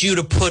want you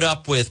to put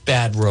up with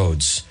bad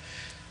roads.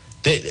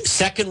 The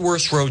second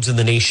worst roads in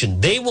the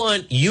nation. They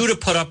want you to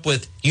put up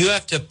with, you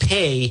have to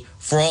pay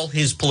for all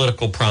his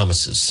political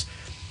promises.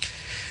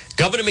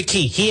 Governor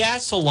McKee, he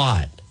asks a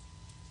lot,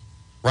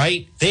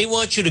 right? They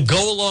want you to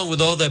go along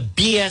with all the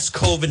BS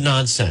COVID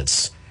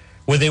nonsense,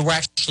 where they were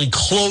actually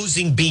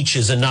closing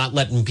beaches and not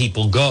letting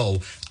people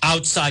go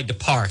outside the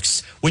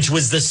parks, which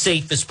was the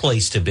safest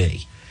place to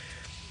be.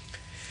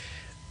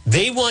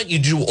 They want you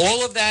to do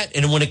all of that,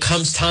 and when it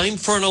comes time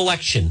for an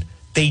election,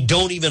 they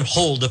don't even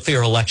hold a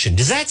fair election.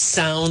 Does that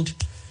sound...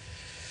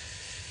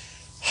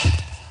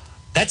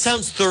 That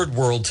sounds third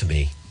world to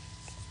me.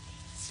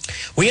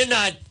 We are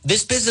not...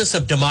 This business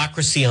of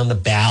democracy on the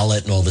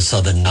ballot and all this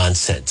other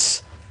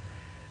nonsense.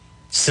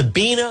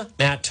 Sabina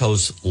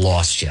Matos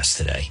lost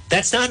yesterday.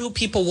 That's not who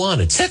people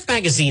wanted. Seth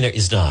Magaziner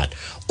is not.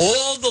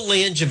 All the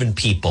Langevin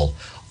people,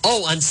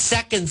 on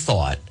second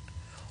thought,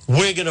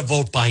 we're going to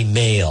vote by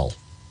mail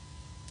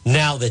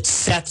now that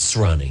Seth's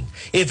running.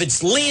 If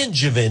it's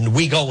Langevin,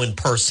 we go in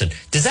person.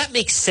 Does that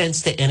make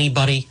sense to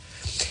anybody?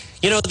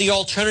 The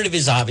alternative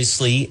is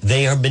obviously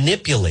they are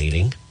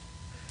manipulating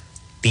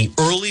the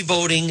early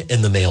voting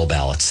and the mail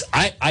ballots.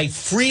 I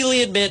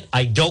freely admit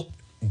I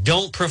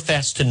don't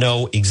profess to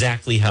know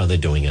exactly how they're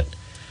doing it.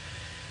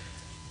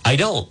 I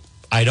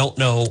don't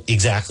know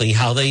exactly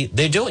how they're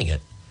doing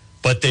it.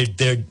 But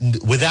they're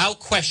without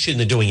question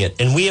they're doing it.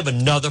 And we have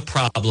another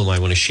problem I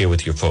want to share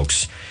with you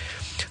folks.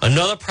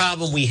 Another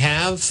problem we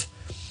have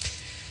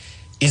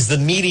is the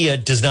media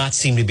does not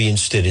seem to be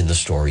interested in the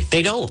story.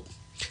 They don't.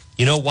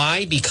 You know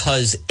why?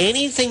 Because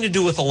anything to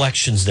do with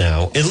elections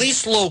now, at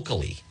least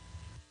locally,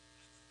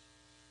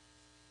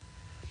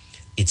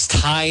 it's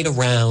tied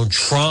around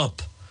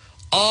Trump.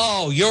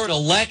 Oh, you're an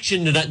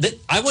election tonight.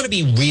 I want to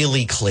be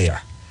really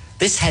clear.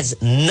 This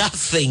has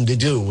nothing to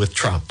do with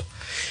Trump.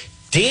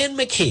 Dan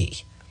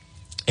McKee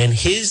and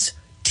his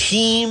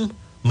team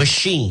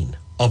machine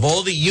of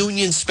all the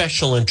union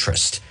special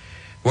interest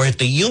were at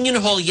the Union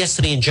Hall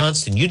yesterday in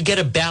Johnston. You'd get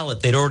a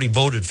ballot. They'd already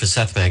voted for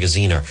Seth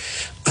Magaziner.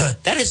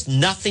 That has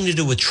nothing to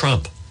do with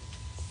Trump.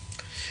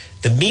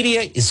 The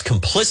media is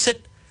complicit.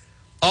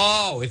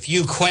 Oh, if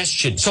you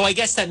question. So I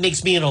guess that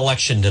makes me an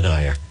election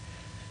denier.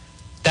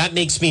 That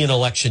makes me an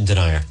election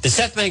denier. The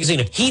Seth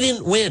Magaziner, he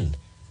didn't win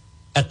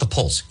at the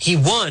polls. He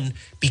won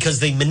because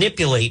they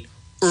manipulate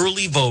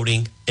early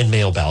voting and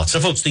mail ballots. So,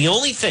 folks, the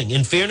only thing,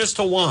 in fairness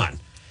to Juan,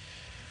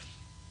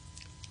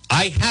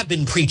 I have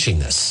been preaching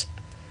this,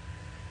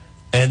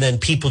 and then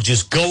people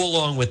just go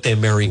along with their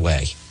merry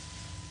way.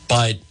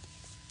 But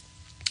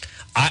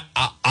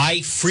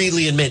I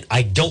freely admit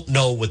I don't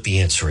know what the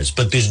answer is,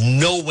 but there's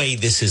no way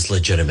this is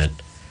legitimate.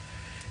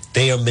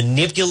 They are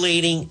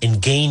manipulating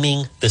and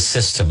gaming the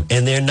system,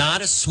 and they're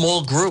not a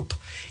small group.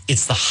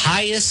 It's the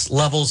highest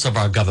levels of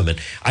our government.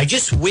 I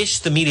just wish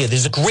the media,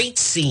 there's a great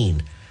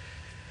scene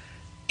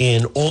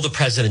in All the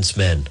President's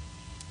Men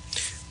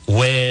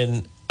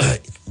when,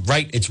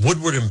 it's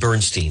Woodward and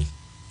Bernstein,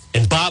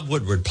 and Bob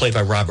Woodward, played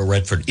by Robert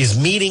Redford, is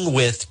meeting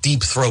with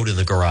Deep Throat in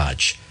the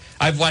garage.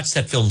 I've watched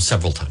that film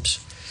several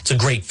times. It's a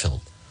great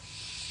film.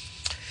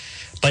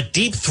 But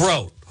Deep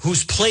Throat,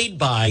 who's played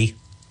by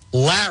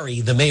Larry,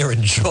 the mayor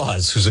in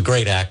Jaws, who's a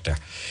great actor.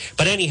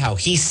 But anyhow,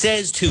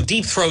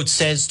 Deep Throat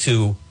says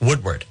to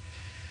Woodward,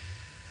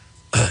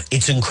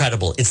 it's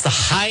incredible. It's the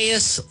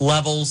highest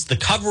levels. The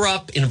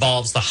cover-up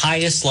involves the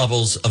highest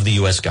levels of the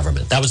U.S.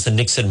 government. That was the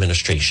Nixon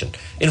administration.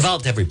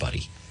 Involved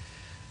everybody.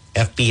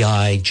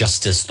 FBI,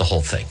 justice, the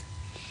whole thing.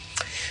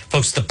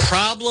 Folks, the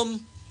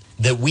problem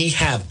that we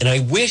have, and I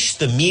wish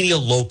the media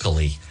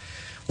locally,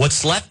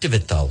 what's left of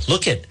it, though,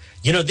 look at,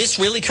 this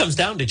really comes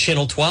down to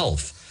Channel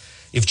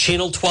 12. If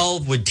Channel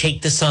 12 would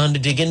take this on to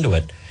dig into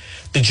it.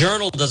 The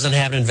Journal doesn't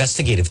have an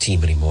investigative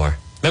team anymore.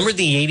 Remember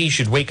the 80s,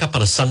 you'd wake up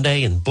on a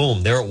Sunday and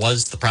boom, there it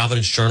was. The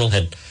Providence Journal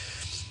had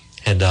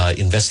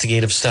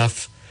investigative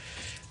stuff,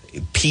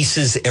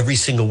 pieces every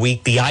single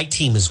week. The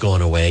I-Team has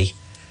gone away.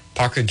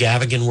 Parker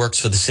Gavigan works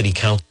for the city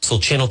council.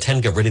 Channel 10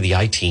 got rid of the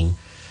I-Team.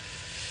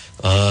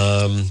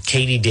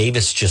 Katie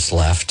Davis just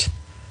left.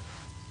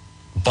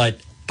 But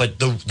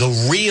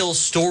the real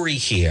story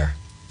here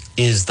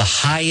is the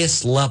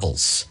highest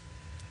levels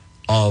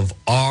of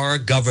our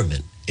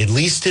government, at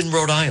least in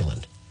Rhode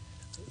Island,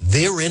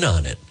 they're in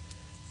on it.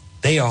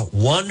 They are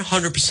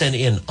 100%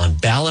 in on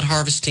ballot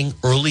harvesting,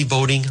 early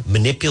voting,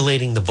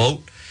 manipulating the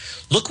vote.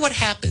 Look what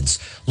happens.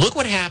 Look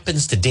what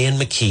happens to Dan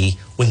McKee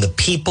when the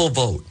people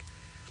vote.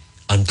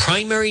 On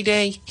primary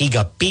day, he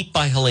got beat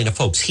by Helena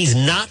Foulkes. He's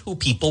not who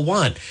people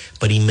want,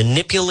 but he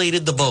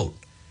manipulated the vote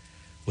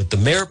with the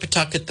mayor of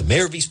Pawtucket, the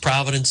mayor of East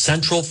Providence,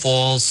 Central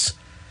Falls,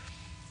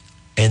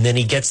 and then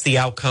he gets the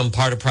outcome,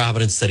 part of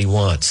Providence, that he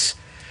wants.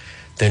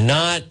 They're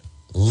not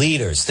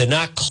leaders. They're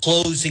not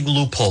closing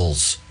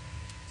loopholes.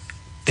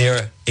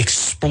 They're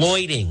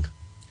exploiting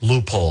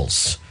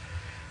loopholes.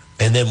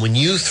 And then when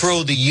you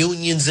throw the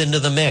unions into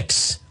the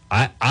mix,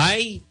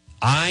 I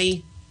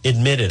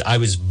admitted I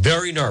was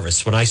very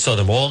nervous when I saw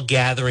them all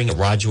gathering at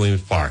Roger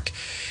Williams Park.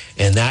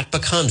 And that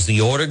becomes,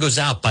 the order goes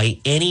out by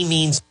any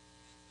means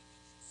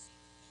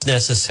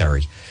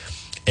necessary.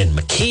 And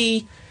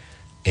McKee,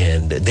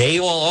 and they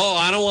all,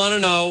 I don't want to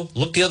know.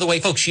 Look the other way.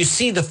 Folks, you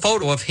see the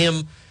photo of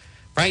him,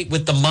 right,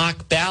 with the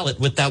mock ballot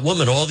with that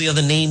woman. All the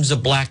other names are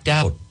blacked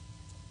out.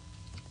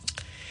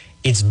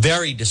 It's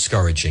very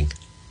discouraging,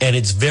 and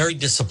it's very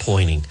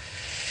disappointing.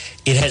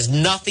 It has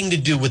nothing to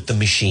do with the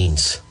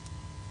machines.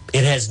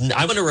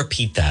 I'm going to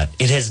repeat that.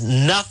 It has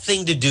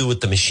nothing to do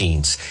with the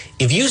machines.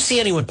 If you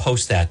see anyone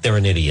post that, they're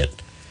an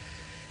idiot.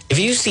 If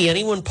you see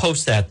anyone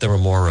post that, they're a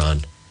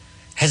moron.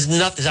 Has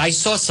nothing. I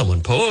saw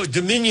someone post,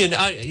 Dominion.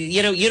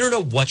 You don't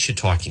know what you're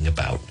talking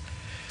about.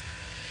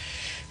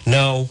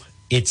 No,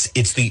 it's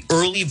the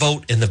early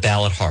vote and the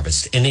ballot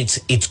harvest, and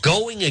it's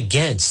going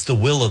against the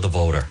will of the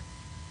voter.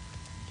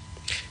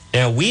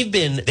 Now,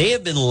 they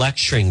have been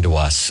lecturing to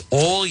us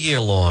all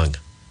year long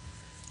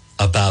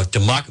about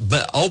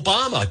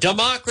Obama,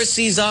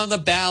 democracy's on the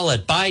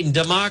ballot. Biden,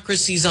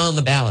 democracy's on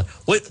the ballot.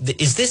 What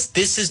is this?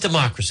 This is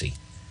democracy.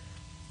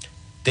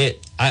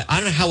 I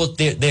don't know how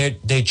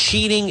they're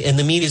cheating, and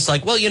the media's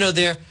like, well,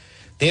 they're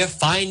They're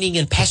finding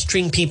and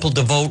pestering people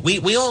to vote.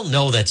 We all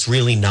know that's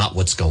really not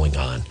what's going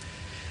on.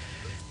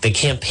 The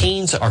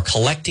campaigns are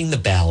collecting the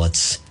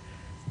ballots.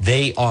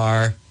 They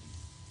are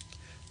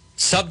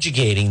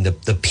subjugating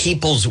the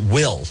people's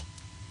will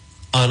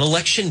on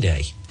Election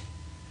Day.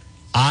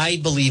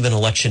 I believe in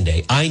Election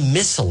Day. I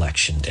miss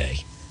Election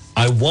Day.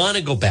 I want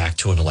to go back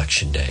to an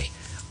Election Day.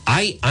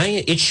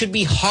 It should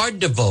be hard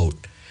to vote.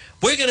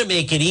 We're going to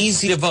make it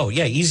easy to vote.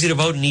 Yeah, easy to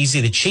vote and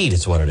easy to cheat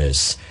is what it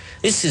is.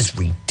 This is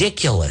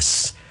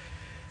ridiculous.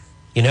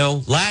 You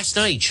know, last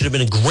night should have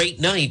been a great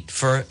night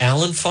for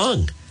Alan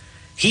Fung.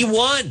 He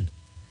won.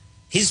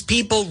 His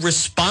people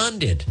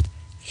responded.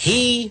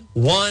 He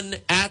won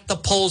at the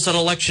polls on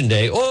Election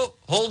Day. Oh,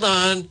 hold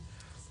on.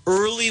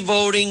 Early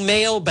voting,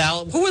 mail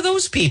ballot. Who are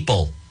those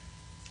people?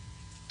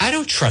 I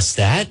don't trust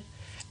that.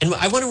 And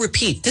I want to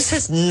repeat, this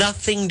has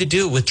nothing to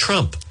do with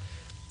Trump.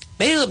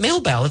 Mail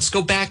ballots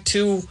go back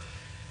to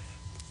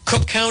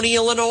Cook County,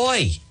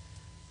 Illinois.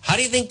 How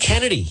do you think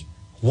Kennedy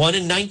won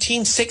in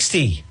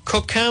 1960?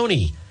 Cook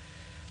County.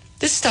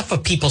 This stuff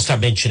of people start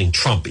mentioning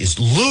Trump is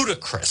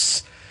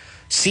ludicrous.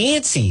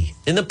 Cianci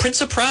in the Prince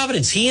of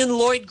Providence, he and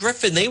Lloyd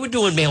Griffin, they were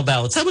doing mail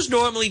ballots. That was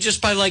normally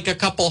just by like a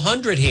couple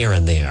hundred here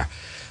and there.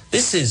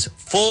 This is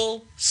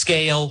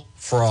full-scale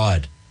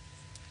fraud.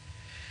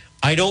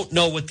 I don't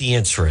know what the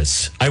answer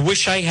is. I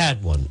wish I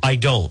had one. I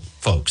don't,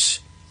 folks.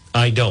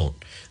 I don't.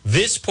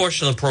 This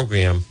portion of the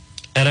program,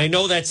 and I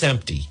know that's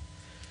empty.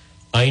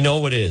 I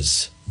know it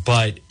is,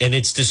 and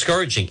it's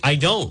discouraging. I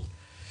don't.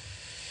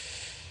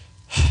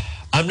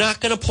 I'm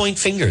not going to point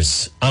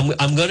fingers.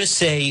 I'm going to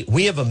say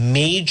we have a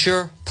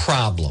major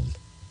problem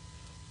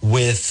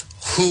with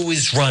who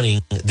is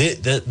running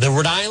the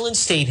Rhode Island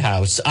State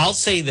House. I'll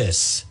say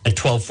this at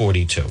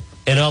 1242,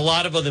 and a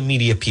lot of other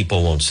media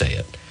people won't say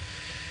it.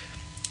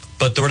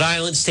 But the Rhode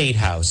Island State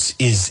House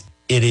is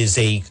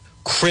a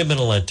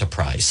criminal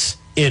enterprise.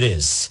 It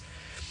is.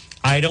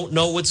 I don't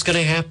know what's going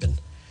to happen.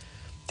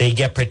 They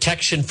get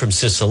protection from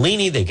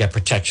Cicilline. They get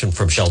protection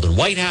from Sheldon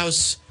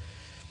Whitehouse.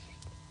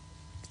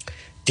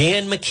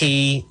 Dan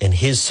McKee and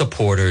his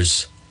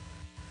supporters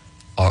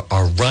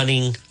are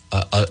running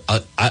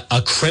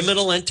a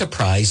criminal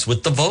enterprise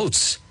with the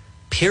votes,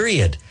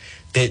 period.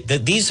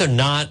 These are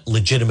not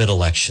legitimate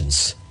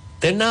elections.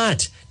 They're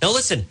not. Now,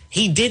 listen,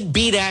 he did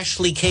beat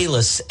Ashley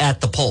Kalus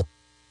at the polls.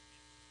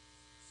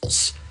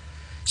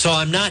 So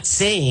I'm not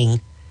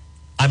saying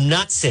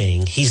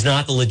he's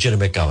not the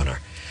legitimate governor.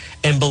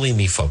 And believe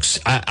me, folks,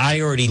 I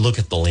already look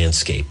at the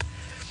landscape.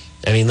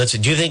 I mean,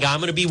 do you think I'm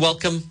going to be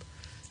welcome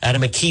at a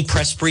McKee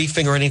press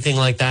briefing or anything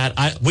like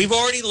that? We've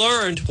already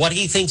learned what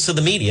he thinks of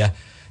the media.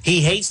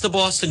 He hates the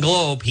Boston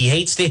Globe. He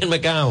hates Dan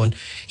McGowan.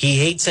 He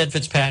hates Ed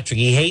Fitzpatrick.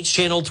 He hates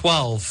Channel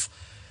 12.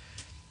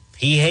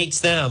 He hates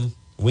them.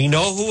 We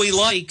know who he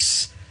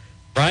likes,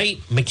 right?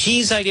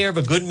 McKee's idea of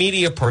a good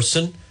media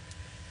person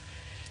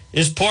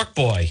is Pork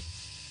Boy.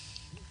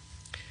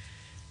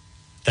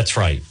 That's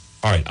right.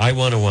 All right, I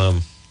want to,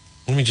 let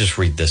me just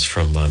read this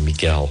from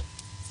Miguel.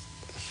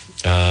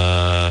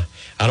 I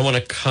don't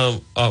want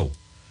to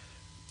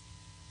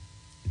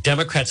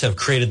Democrats have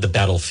created the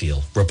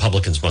battlefield.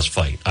 Republicans must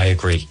fight. I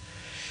agree.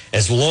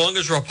 As long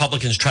as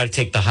Republicans try to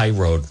take the high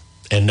road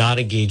and not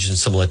engage in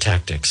similar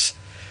tactics,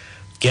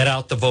 get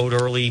out the vote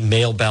early,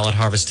 mail ballot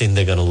harvesting,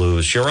 they're going to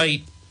lose. You're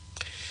right.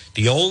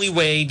 The only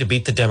way to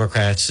beat the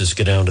Democrats is to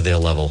get down to their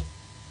level.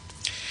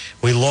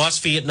 We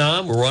lost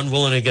Vietnam. We're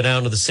unwilling to get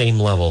down to the same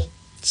level.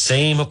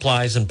 Same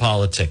applies in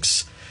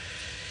politics.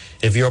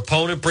 If your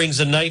opponent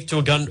brings a knife to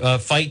a gun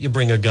fight, you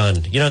bring a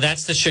gun. You know,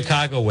 that's the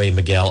Chicago way,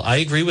 Miguel. I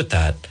agree with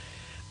that.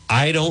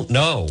 I don't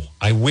know.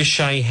 I wish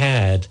I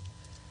had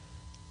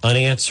an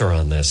answer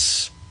on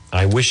this.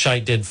 I wish I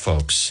did,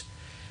 folks.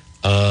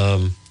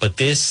 But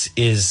this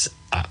is...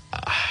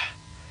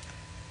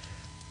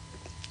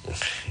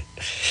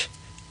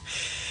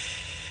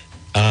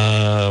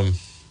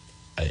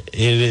 it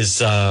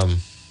is... I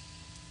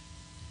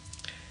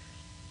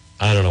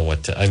don't know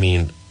what to... I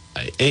mean,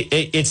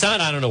 it's not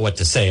I don't know what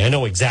to say. I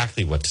know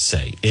exactly what to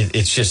say.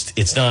 It's just...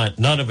 It's not...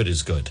 None of it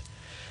is good.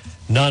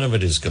 None of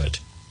it is good.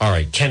 All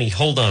right, Kenny,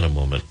 hold on a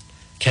moment.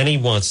 Kenny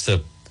wants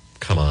to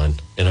come on,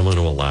 and I'm going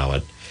to allow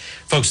it.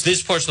 Folks,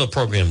 this portion of the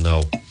program,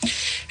 though,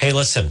 hey,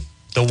 listen,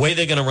 the way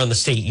they're going to run the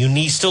state,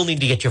 you still need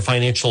to get your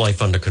financial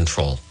life under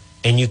control.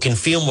 And you can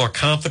feel more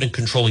confident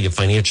control of your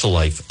financial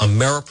life.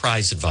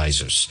 Ameriprise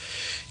Advisors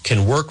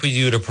can work with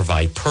you to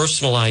provide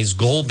personalized,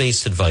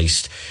 goal-based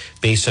advice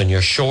based on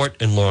your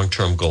short and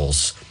long-term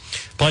goals.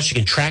 Plus, you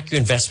can track your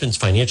investments,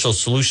 financial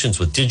solutions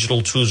with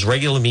digital tools,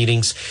 regular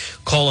meetings.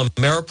 Call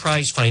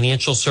Ameriprise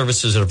Financial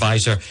Services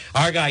Advisor.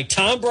 Our guy,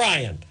 Tom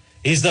Bryan,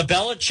 is the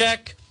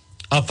Belichick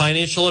of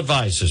financial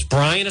advisors.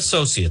 Bryan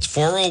Associates,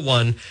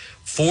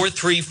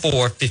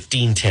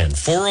 401-434-1510.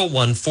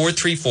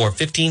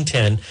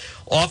 401-434-1510.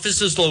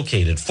 Office is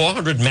located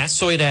 400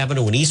 Massasoit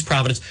Avenue in East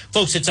Providence.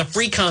 Folks, it's a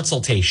free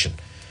consultation.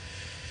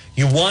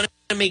 You want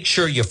to make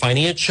sure your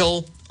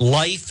financial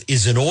life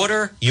is in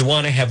order. You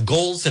want to have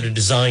goals that are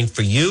designed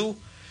for you.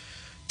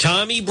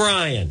 Tommy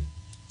Bryan,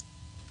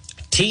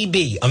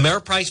 TB,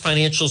 Ameriprise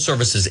Financial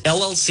Services,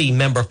 LLC,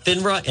 member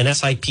FINRA and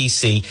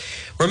SIPC.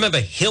 Remember,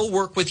 he'll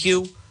work with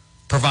you,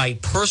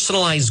 provide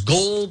personalized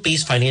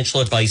goal-based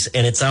financial advice,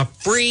 and it's a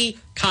free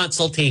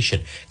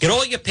consultation. Get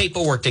all your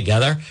paperwork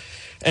together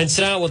and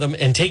sit down with him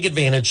and take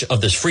advantage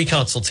of this free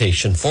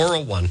consultation,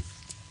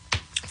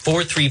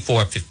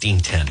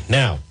 401-434-1510.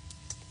 Now,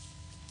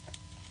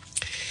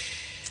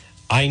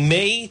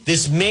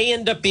 this may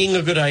end up being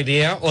a good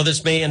idea, or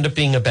this may end up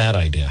being a bad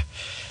idea.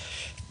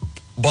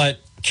 But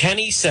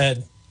Kenny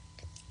said,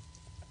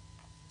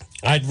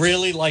 I'd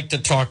really like to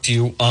talk to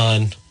you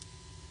on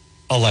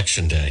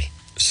Election Day.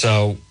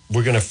 So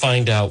we're going to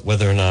find out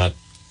whether or not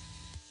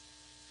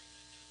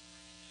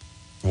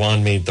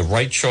Juan made the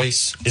right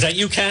choice. Is that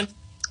you, Ken?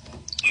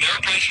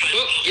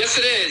 Yes,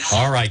 it is.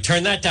 All right,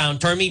 turn that down.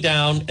 Turn me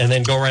down, and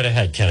then go right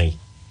ahead, Kenny.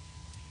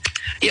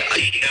 Yeah.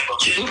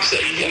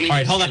 All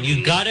right, hold on.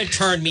 You got to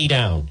turn me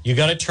down.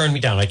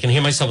 I can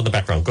hear myself in the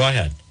background. Go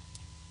ahead.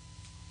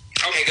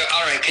 Okay, good.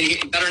 All right. Can you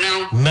hear me better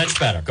now? Much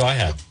better. Go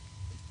ahead.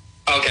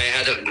 Okay, I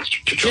had to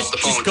drop the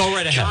phone. Just go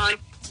right ahead. John,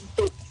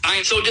 I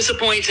am so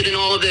disappointed in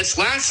all of this.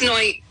 Last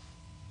night,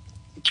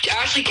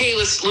 Ashley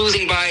Kalis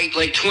losing by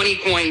like 20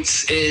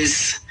 points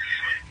is...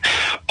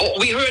 Oh,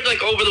 we heard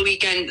like over the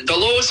weekend, the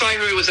lowest I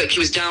heard was that she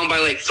was down by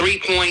like 3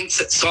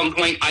 points at some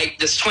point.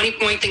 This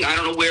 20-point thing, I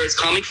don't know where it's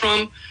coming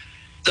from.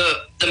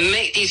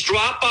 These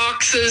drop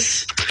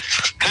boxes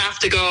have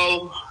to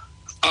go,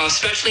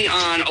 especially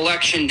on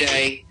Election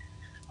Day.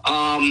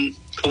 Why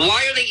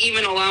are they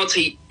even allowed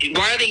to?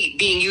 Why are they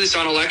being used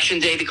on Election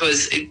Day?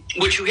 Because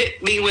what you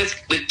hit me with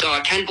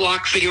Ken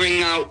Block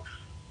figuring out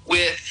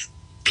with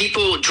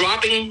people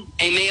dropping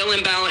a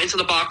mail-in ballot into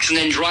the box and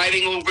then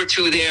driving over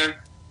to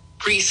their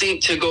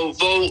precinct to go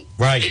vote.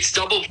 Right. It's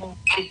double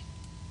voting.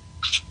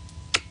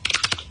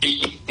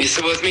 You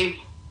still with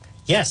me?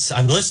 Yes,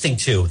 I'm listening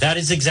to. That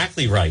is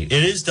exactly right. It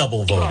is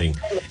double voting.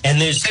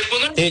 And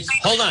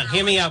hold on,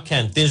 hear me out,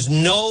 Ken. There's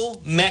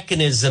no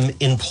mechanism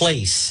in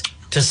place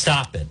to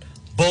stop it.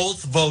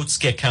 Both votes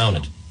get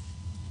counted.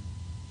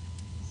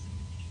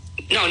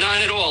 No, not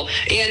at all. And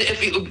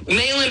if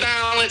mail-in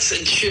ballots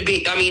should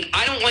be,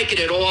 I don't like it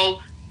at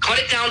all. Cut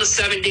it down to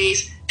 7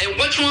 days. And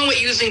what's wrong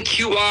with using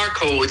QR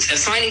codes,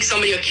 assigning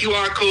somebody a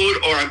QR code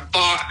or a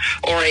bar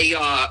or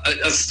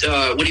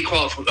what do you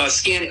call it?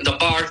 Scan the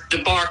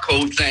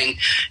barcode thing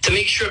to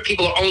make sure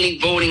people are only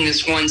voting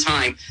this one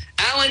time.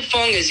 Alan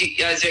Fung, as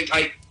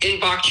I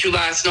inboxed you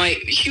last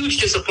night, huge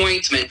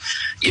disappointment.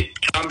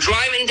 I'm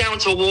driving down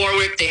to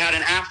Warwick. They had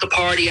an after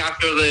party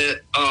after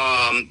the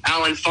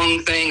Alan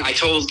Fung thing. I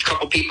told a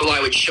couple people I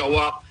would show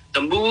up.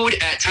 The mood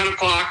at 10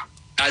 o'clock,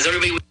 as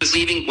everybody was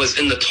leaving, was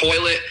in the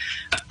toilet.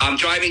 I'm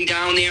driving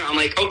down there. I'm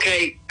like,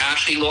 okay,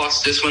 Ashley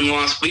lost. This one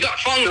lost. We got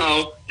Fung,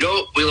 though.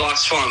 Nope, we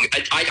lost Fung.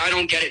 I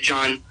don't get it,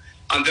 John.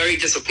 I'm very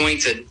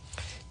disappointed.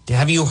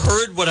 Have you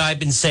heard what I've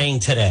been saying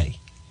today?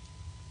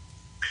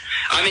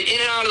 I'm in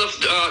and out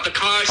of the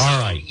car. So, all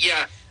right.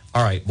 Yeah.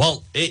 All right.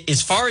 Well,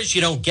 as far as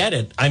you don't get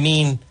it,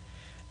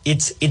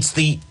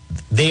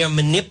 they are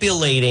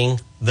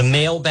manipulating the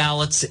mail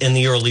ballots and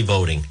the early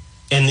voting,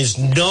 and there's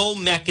no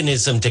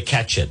mechanism to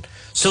catch it.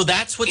 So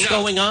that's what's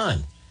going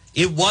on.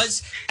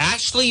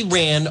 Ashley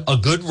ran a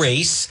good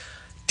race.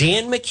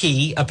 Dan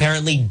McKee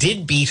apparently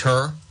did beat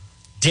her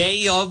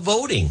day of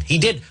voting. He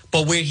did.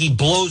 But where he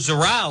blows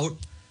her out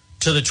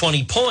to the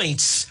 20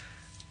 points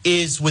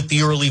is with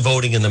the early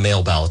voting and the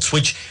mail ballots,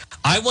 which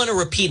I want to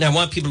repeat, and I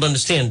want people to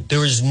understand,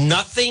 there is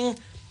nothing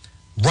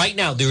right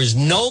now, there is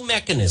no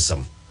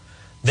mechanism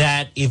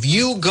that if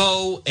you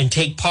go and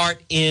take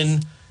part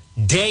in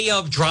day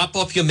of, drop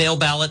off your mail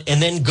ballot,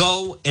 and then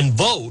go and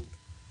vote,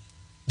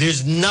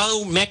 there's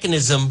no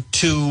mechanism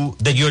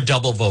that you're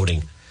double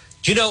voting.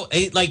 Do you know,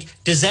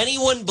 does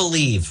anyone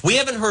believe, we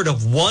haven't heard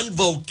of one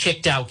vote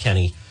kicked out,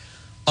 Kenny,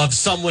 of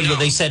someone where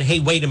they said, hey,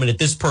 wait a minute,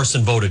 this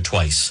person voted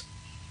twice.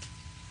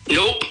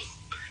 Nope.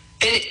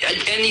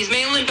 And these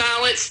mail-in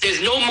ballots,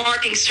 there's no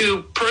markings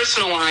to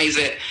personalize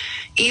it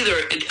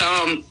either.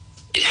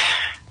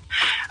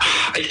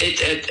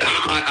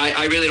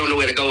 I really don't know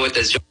where to go with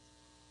this.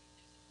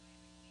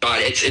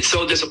 God, it's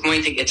so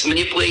disappointing. It's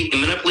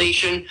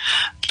manipulation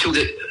to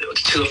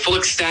the full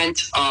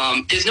extent.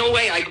 There's no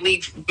way I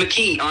believe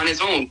McKee on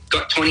his own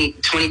got 20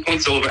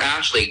 points over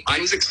Ashley. I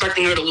was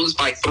expecting her to lose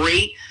by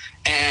 3.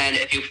 And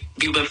if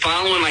you've been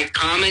following my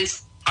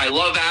comments, I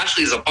love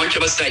Ashley. There's a bunch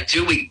of us that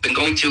do. We've been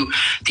going to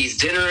these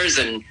dinners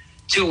and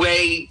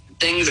two-way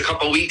things a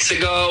couple of weeks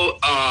ago.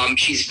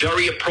 She's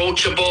very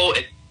approachable.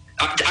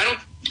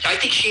 I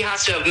think she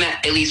has to have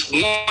met at least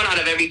 1 out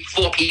of every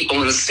 4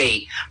 people in the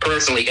state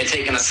personally and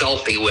taken a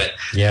selfie with.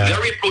 Yeah.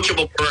 Very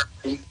approachable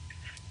person.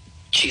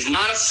 She's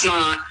not a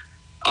snot.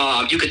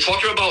 You can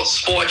talk to her about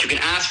sports. You can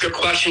ask her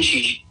questions.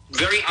 She's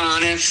very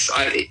honest.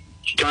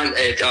 John,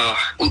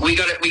 we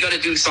got to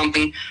do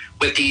something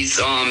with these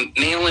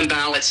mail-in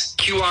ballots,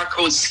 QR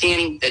code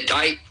scanning.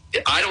 I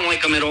don't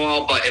like them at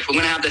all. But if we're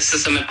going to have this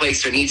system in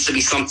place, there needs to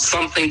be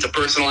something to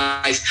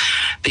personalize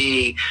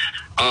the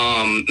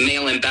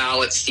mail-in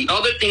ballots. The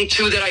other thing,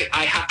 too, that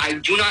I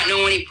do not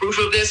know any proof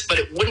of this, but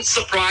it wouldn't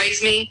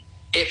surprise me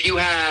if you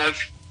have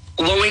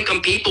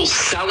low-income people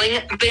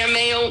selling their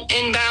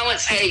mail-in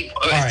ballots. Hey,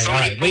 all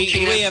right. We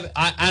have,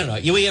 I don't know.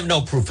 We have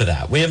no proof of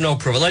that. We have no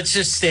proof. Let's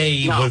just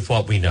stay with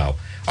what we know.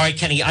 All right,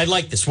 Kenny, I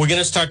like this. We're going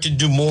to start to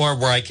do more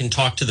where I can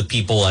talk to the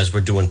people as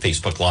we're doing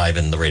Facebook Live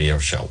and the radio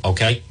show,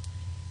 okay?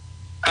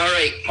 All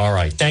right. All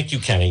right. Thank you,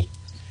 Kenny.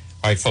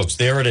 All right, folks,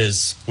 there it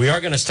is. We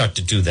are going to start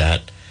to do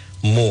that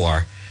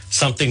more.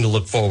 Something to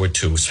look forward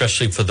to,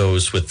 especially for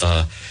those with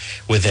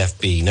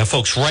FB. Now,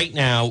 folks, right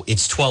now,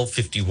 it's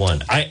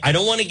 12:51. I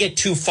don't want to get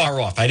too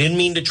far off. I didn't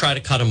mean to try to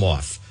cut him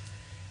off.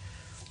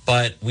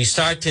 But we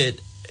start to,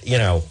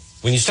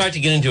 when you start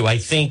to get into, I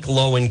think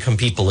low-income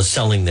people are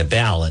selling their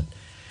ballot.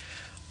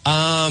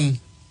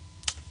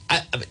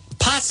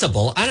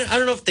 Possible. I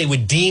don't know if they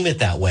would deem it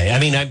that way. I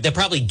mean, they're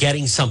probably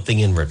getting something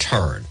in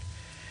return.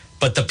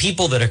 But the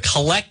people that are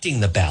collecting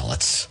the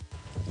ballots,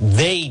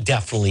 they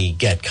definitely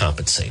get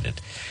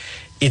compensated.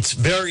 It's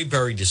very,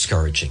 very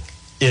discouraging.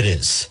 It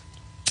is.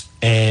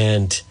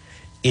 And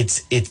I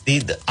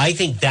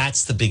think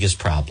that's the biggest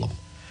problem.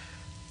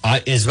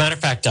 As a matter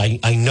of fact,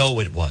 I know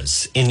it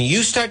was. And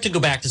you start to go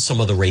back to some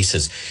of the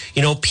races.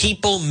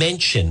 People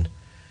mention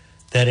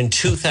that in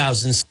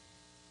 2006,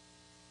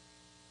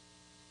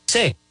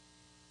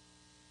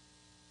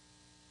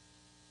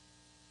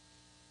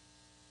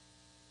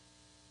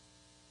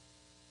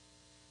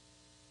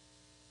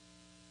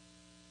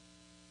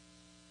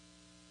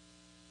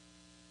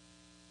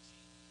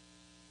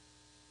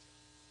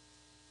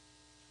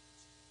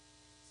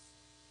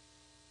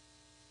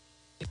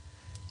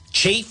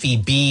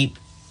 Chafee beat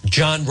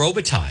John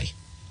Robitaille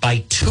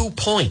by 2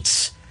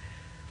 points.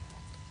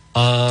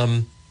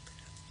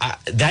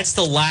 That's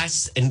the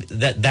last, and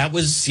that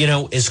was,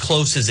 as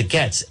close as it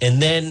gets. And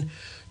then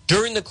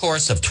during the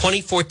course of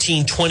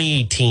 2014,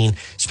 2018,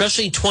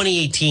 especially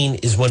 2018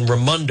 is when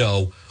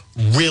Raimondo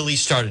really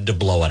started to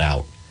blow it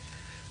out.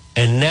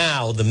 And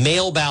now the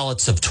mail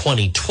ballots of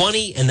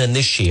 2020 and then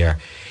this year,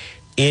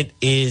 I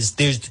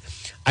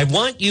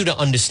want you to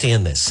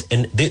understand this.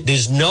 And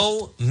there's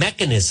no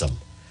mechanism.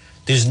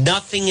 There's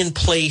nothing in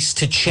place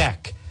to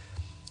check.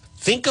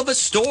 Think of a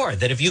store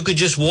that if you could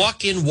just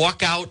walk in,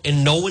 walk out,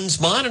 and no one's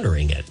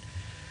monitoring it.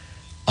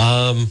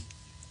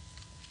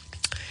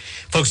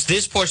 Folks,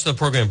 this portion of the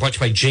program brought to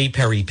you by J.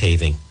 Perry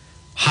Paving.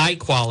 High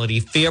quality,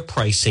 fair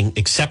pricing,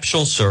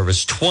 exceptional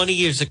service, 20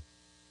 years.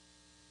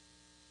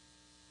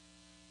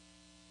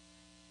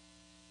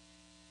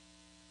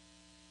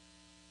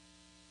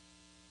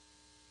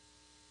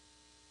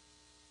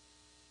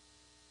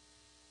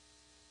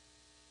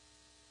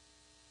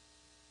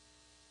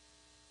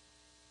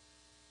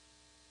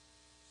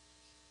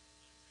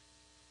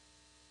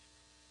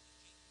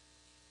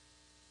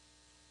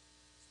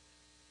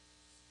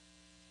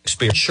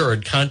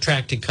 Insured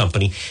contracting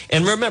company.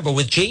 And remember,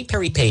 with J.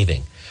 Perry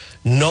Paving,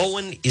 no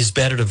one is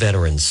better to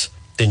veterans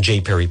than J.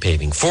 Perry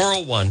Paving.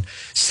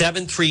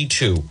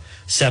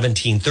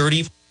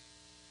 401-732-1730.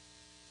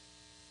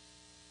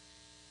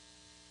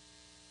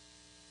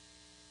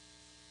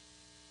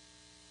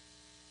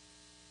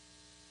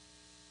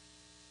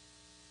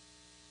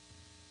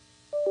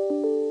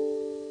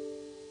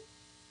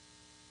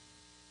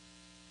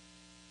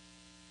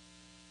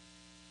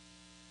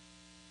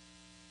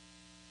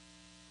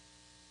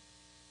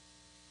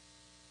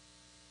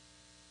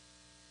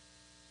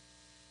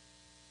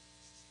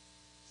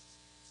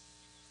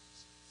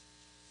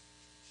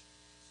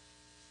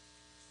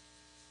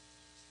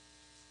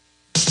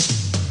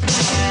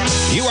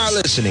 You are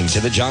listening to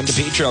the John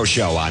DePetro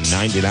Show on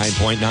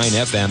 99.9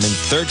 FM and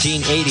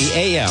 1380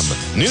 AM.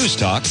 News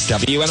Talk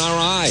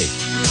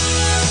WNRI.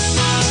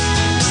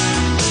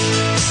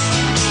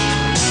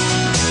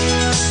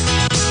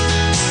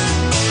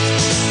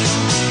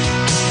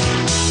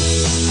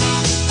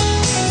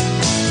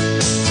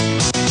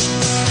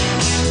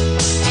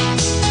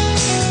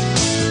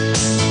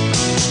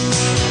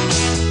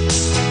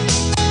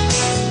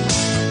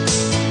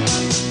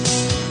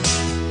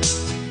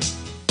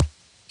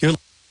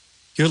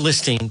 You're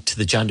listening to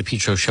the John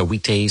DePetro Show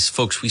weekdays.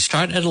 Folks, we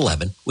start at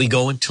 11. We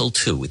go until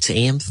 2. It's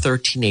AM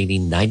 1380,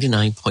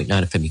 99.9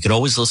 FM. You can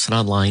always listen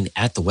online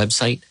at the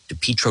website,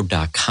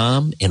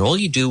 depetro.com. And all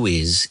you do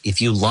is,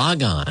 if you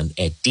log on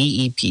at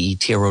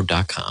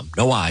depetro.com,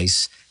 no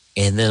eyes,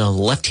 and then on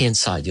the left-hand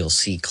side, you'll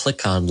see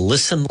click on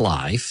Listen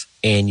Live.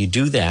 And you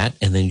do that,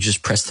 and then you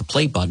just press the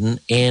play button.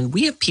 And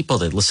we have people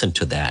that listen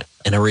to that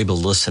and are able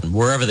to listen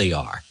wherever they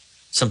are.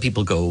 Some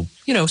people go,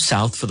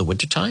 south for the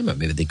wintertime, or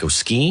maybe they go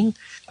skiing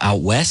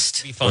out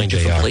west, or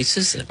different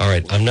places. All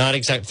right, I'm not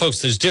exact.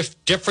 Folks, there's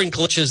different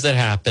glitches that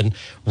happen.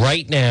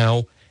 Right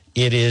now,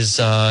 it is,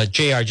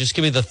 JR, just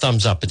give me the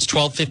thumbs up. It's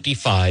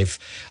 12:55.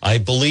 I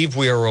believe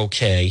we are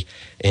okay,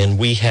 and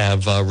we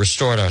have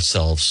restored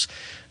ourselves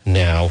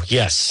now.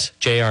 Yes,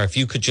 JR, if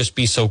you could just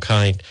be so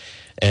kind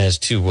as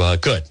to,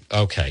 good,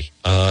 okay.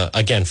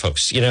 Again,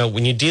 folks,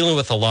 when you're dealing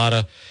with a lot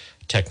of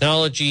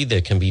technology,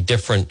 there can be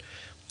different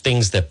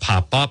things that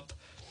pop up.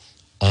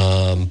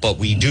 But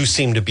we do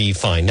seem to be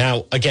fine.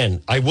 Now,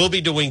 again, I will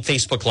be doing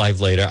Facebook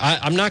Live later.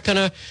 I'm not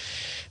going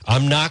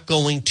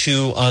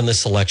to on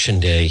this election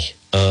day.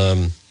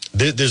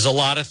 There's a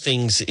lot of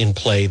things in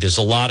play. There's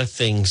a lot of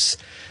things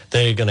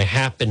that are going to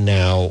happen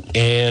now.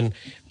 And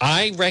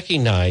I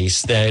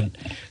recognize that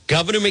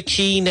Governor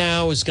McKee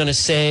now is going to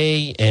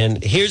say,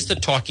 and here's the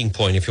talking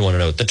point if you want to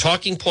know. The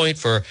talking point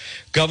for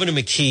Governor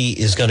McKee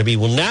is going to be,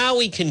 well, now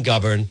he can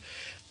govern,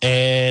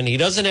 and he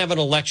doesn't have an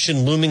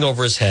election looming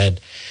over his head.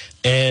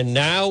 And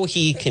now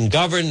he can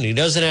govern. He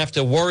doesn't have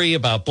to worry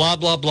about blah,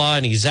 blah, blah.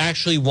 And he's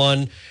actually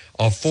won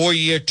a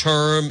 4-year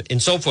term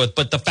and so forth.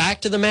 But the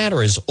fact of the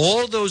matter is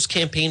all those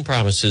campaign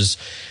promises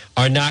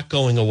are not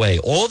going away.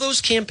 All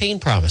those campaign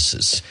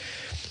promises.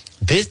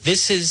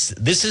 This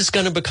is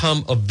going to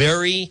become a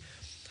very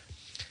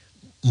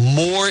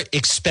more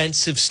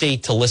expensive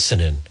state to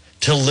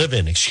live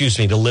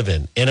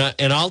in.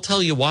 And I'll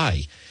tell you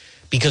why.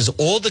 Because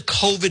all the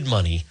COVID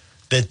money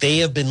that they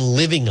have been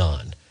living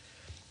on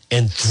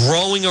and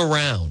throwing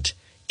around,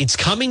 it's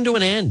coming to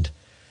an end.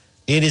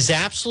 It is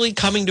absolutely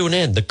coming to an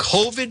end. The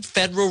COVID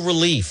federal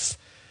relief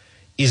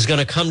is going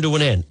to come to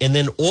an end. And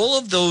then all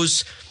of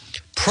those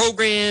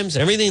programs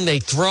and everything they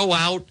throw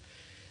out,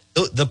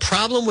 the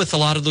problem with a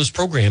lot of those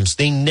programs,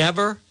 they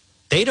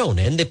don't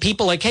end. The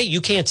people like, hey, you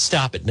can't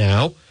stop it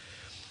now.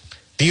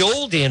 The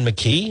old Dan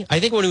McKee, I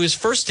think when he was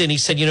first in, he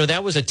said,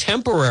 that was a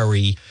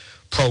temporary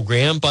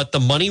program, but the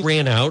money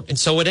ran out, and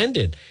so it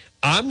ended.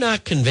 I'm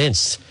not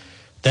convinced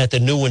that the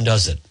new one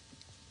does it.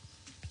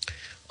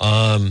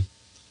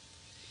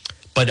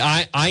 But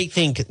I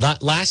think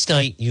that last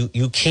night,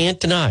 you can't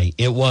deny,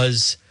 it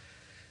was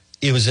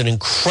an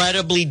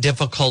incredibly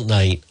difficult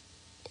night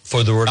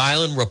for the Rhode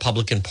Island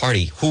Republican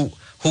Party, who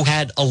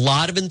had a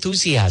lot of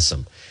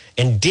enthusiasm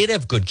and did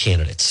have good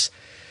candidates.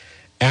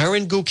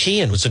 Aaron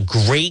Gukian was a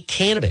great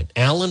candidate.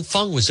 Alan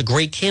Fung was a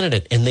great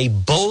candidate, and they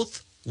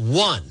both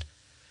won.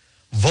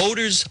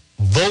 Voters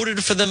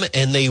voted for them,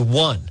 and they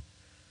won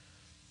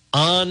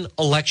on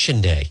Election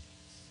Day.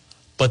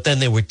 But then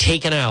they were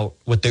taken out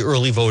with the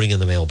early voting in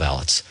the mail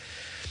ballots.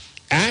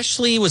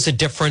 Ashley was a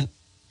different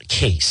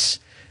case.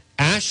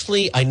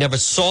 Ashley, I never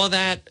saw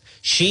that.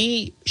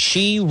 She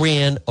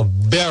ran a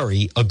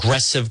very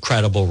aggressive,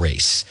 credible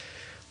race.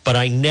 But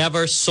I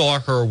never saw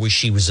her where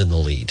she was in the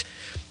lead.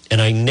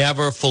 And I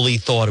never fully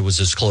thought it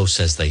was as close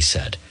as they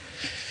said.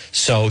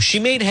 So she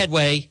made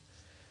headway.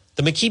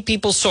 The McKee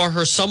people saw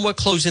her somewhat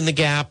closing the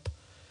gap,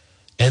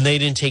 and they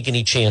didn't take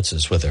any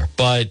chances with her.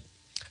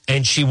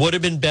 And she would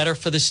have been better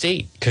for the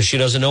state because she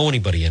doesn't owe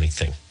anybody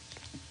anything.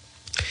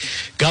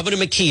 Governor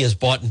McKee is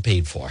bought and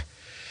paid for.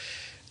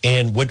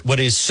 And what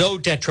is so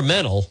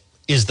detrimental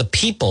is the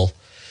people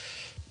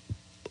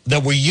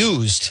that were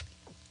used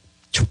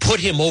to put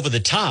him over the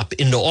top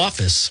into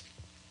office.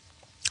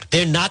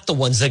 They're not the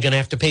ones that are going to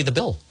have to pay the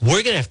bill.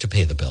 We're going to have to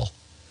pay the bill.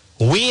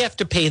 We have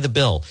to pay the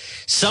bill.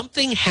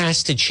 Something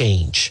has to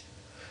change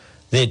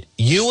that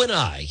you and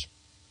I,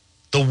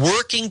 the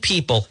working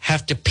people,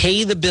 have to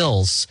pay the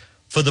bills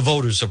for the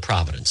voters of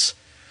Providence.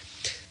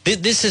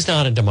 This is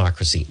not a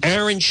democracy.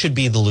 Aaron should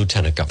be the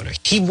lieutenant governor.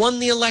 He won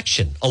the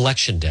election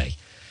day.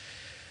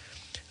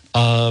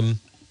 And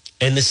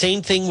the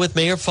same thing with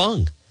Mayor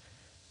Fung.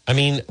 I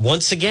mean,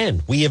 once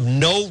again, we have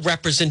no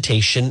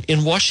representation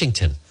in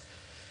Washington.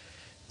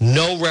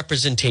 No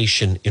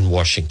representation in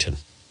Washington.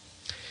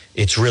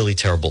 It's really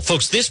terrible.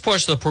 Folks, this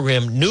portion of the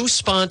program, new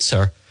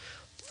sponsor,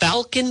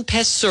 Falcon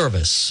Pest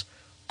Service.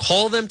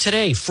 Call them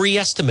today. Free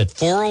estimate,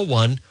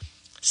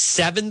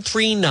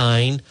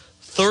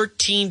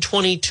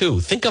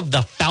 401-739-1322. Think of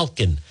the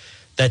Falcon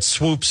that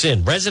swoops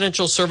in.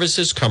 Residential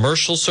services,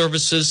 commercial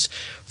services,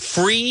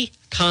 free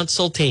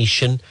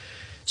consultation.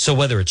 So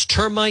whether it's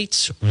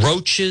termites,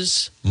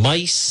 roaches,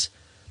 mice,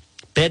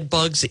 bed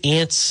bugs,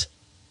 ants,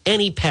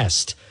 any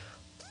pest,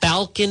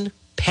 Falcon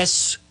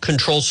Pest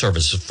Control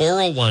Services,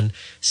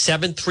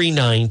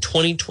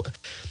 401-739-1322.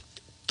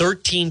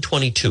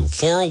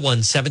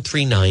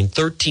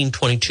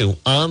 401-739-1322.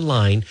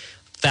 Online,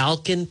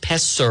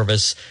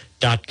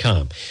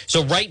 falconpestservice.com.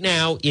 So right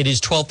now, it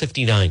is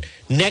 12:59.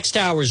 Next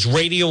hour is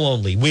radio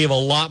only. We have a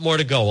lot more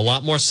to go, a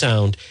lot more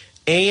sound.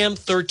 AM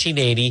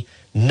 1380,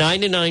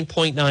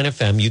 99.9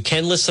 FM. You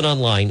can listen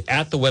online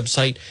at the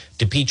website,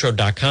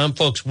 DePetro.com.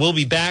 Folks, we'll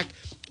be back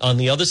on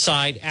the other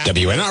side.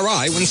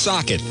 WNRI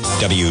Woonsocket,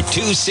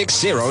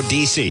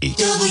 W260DC.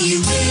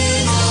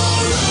 WNRI.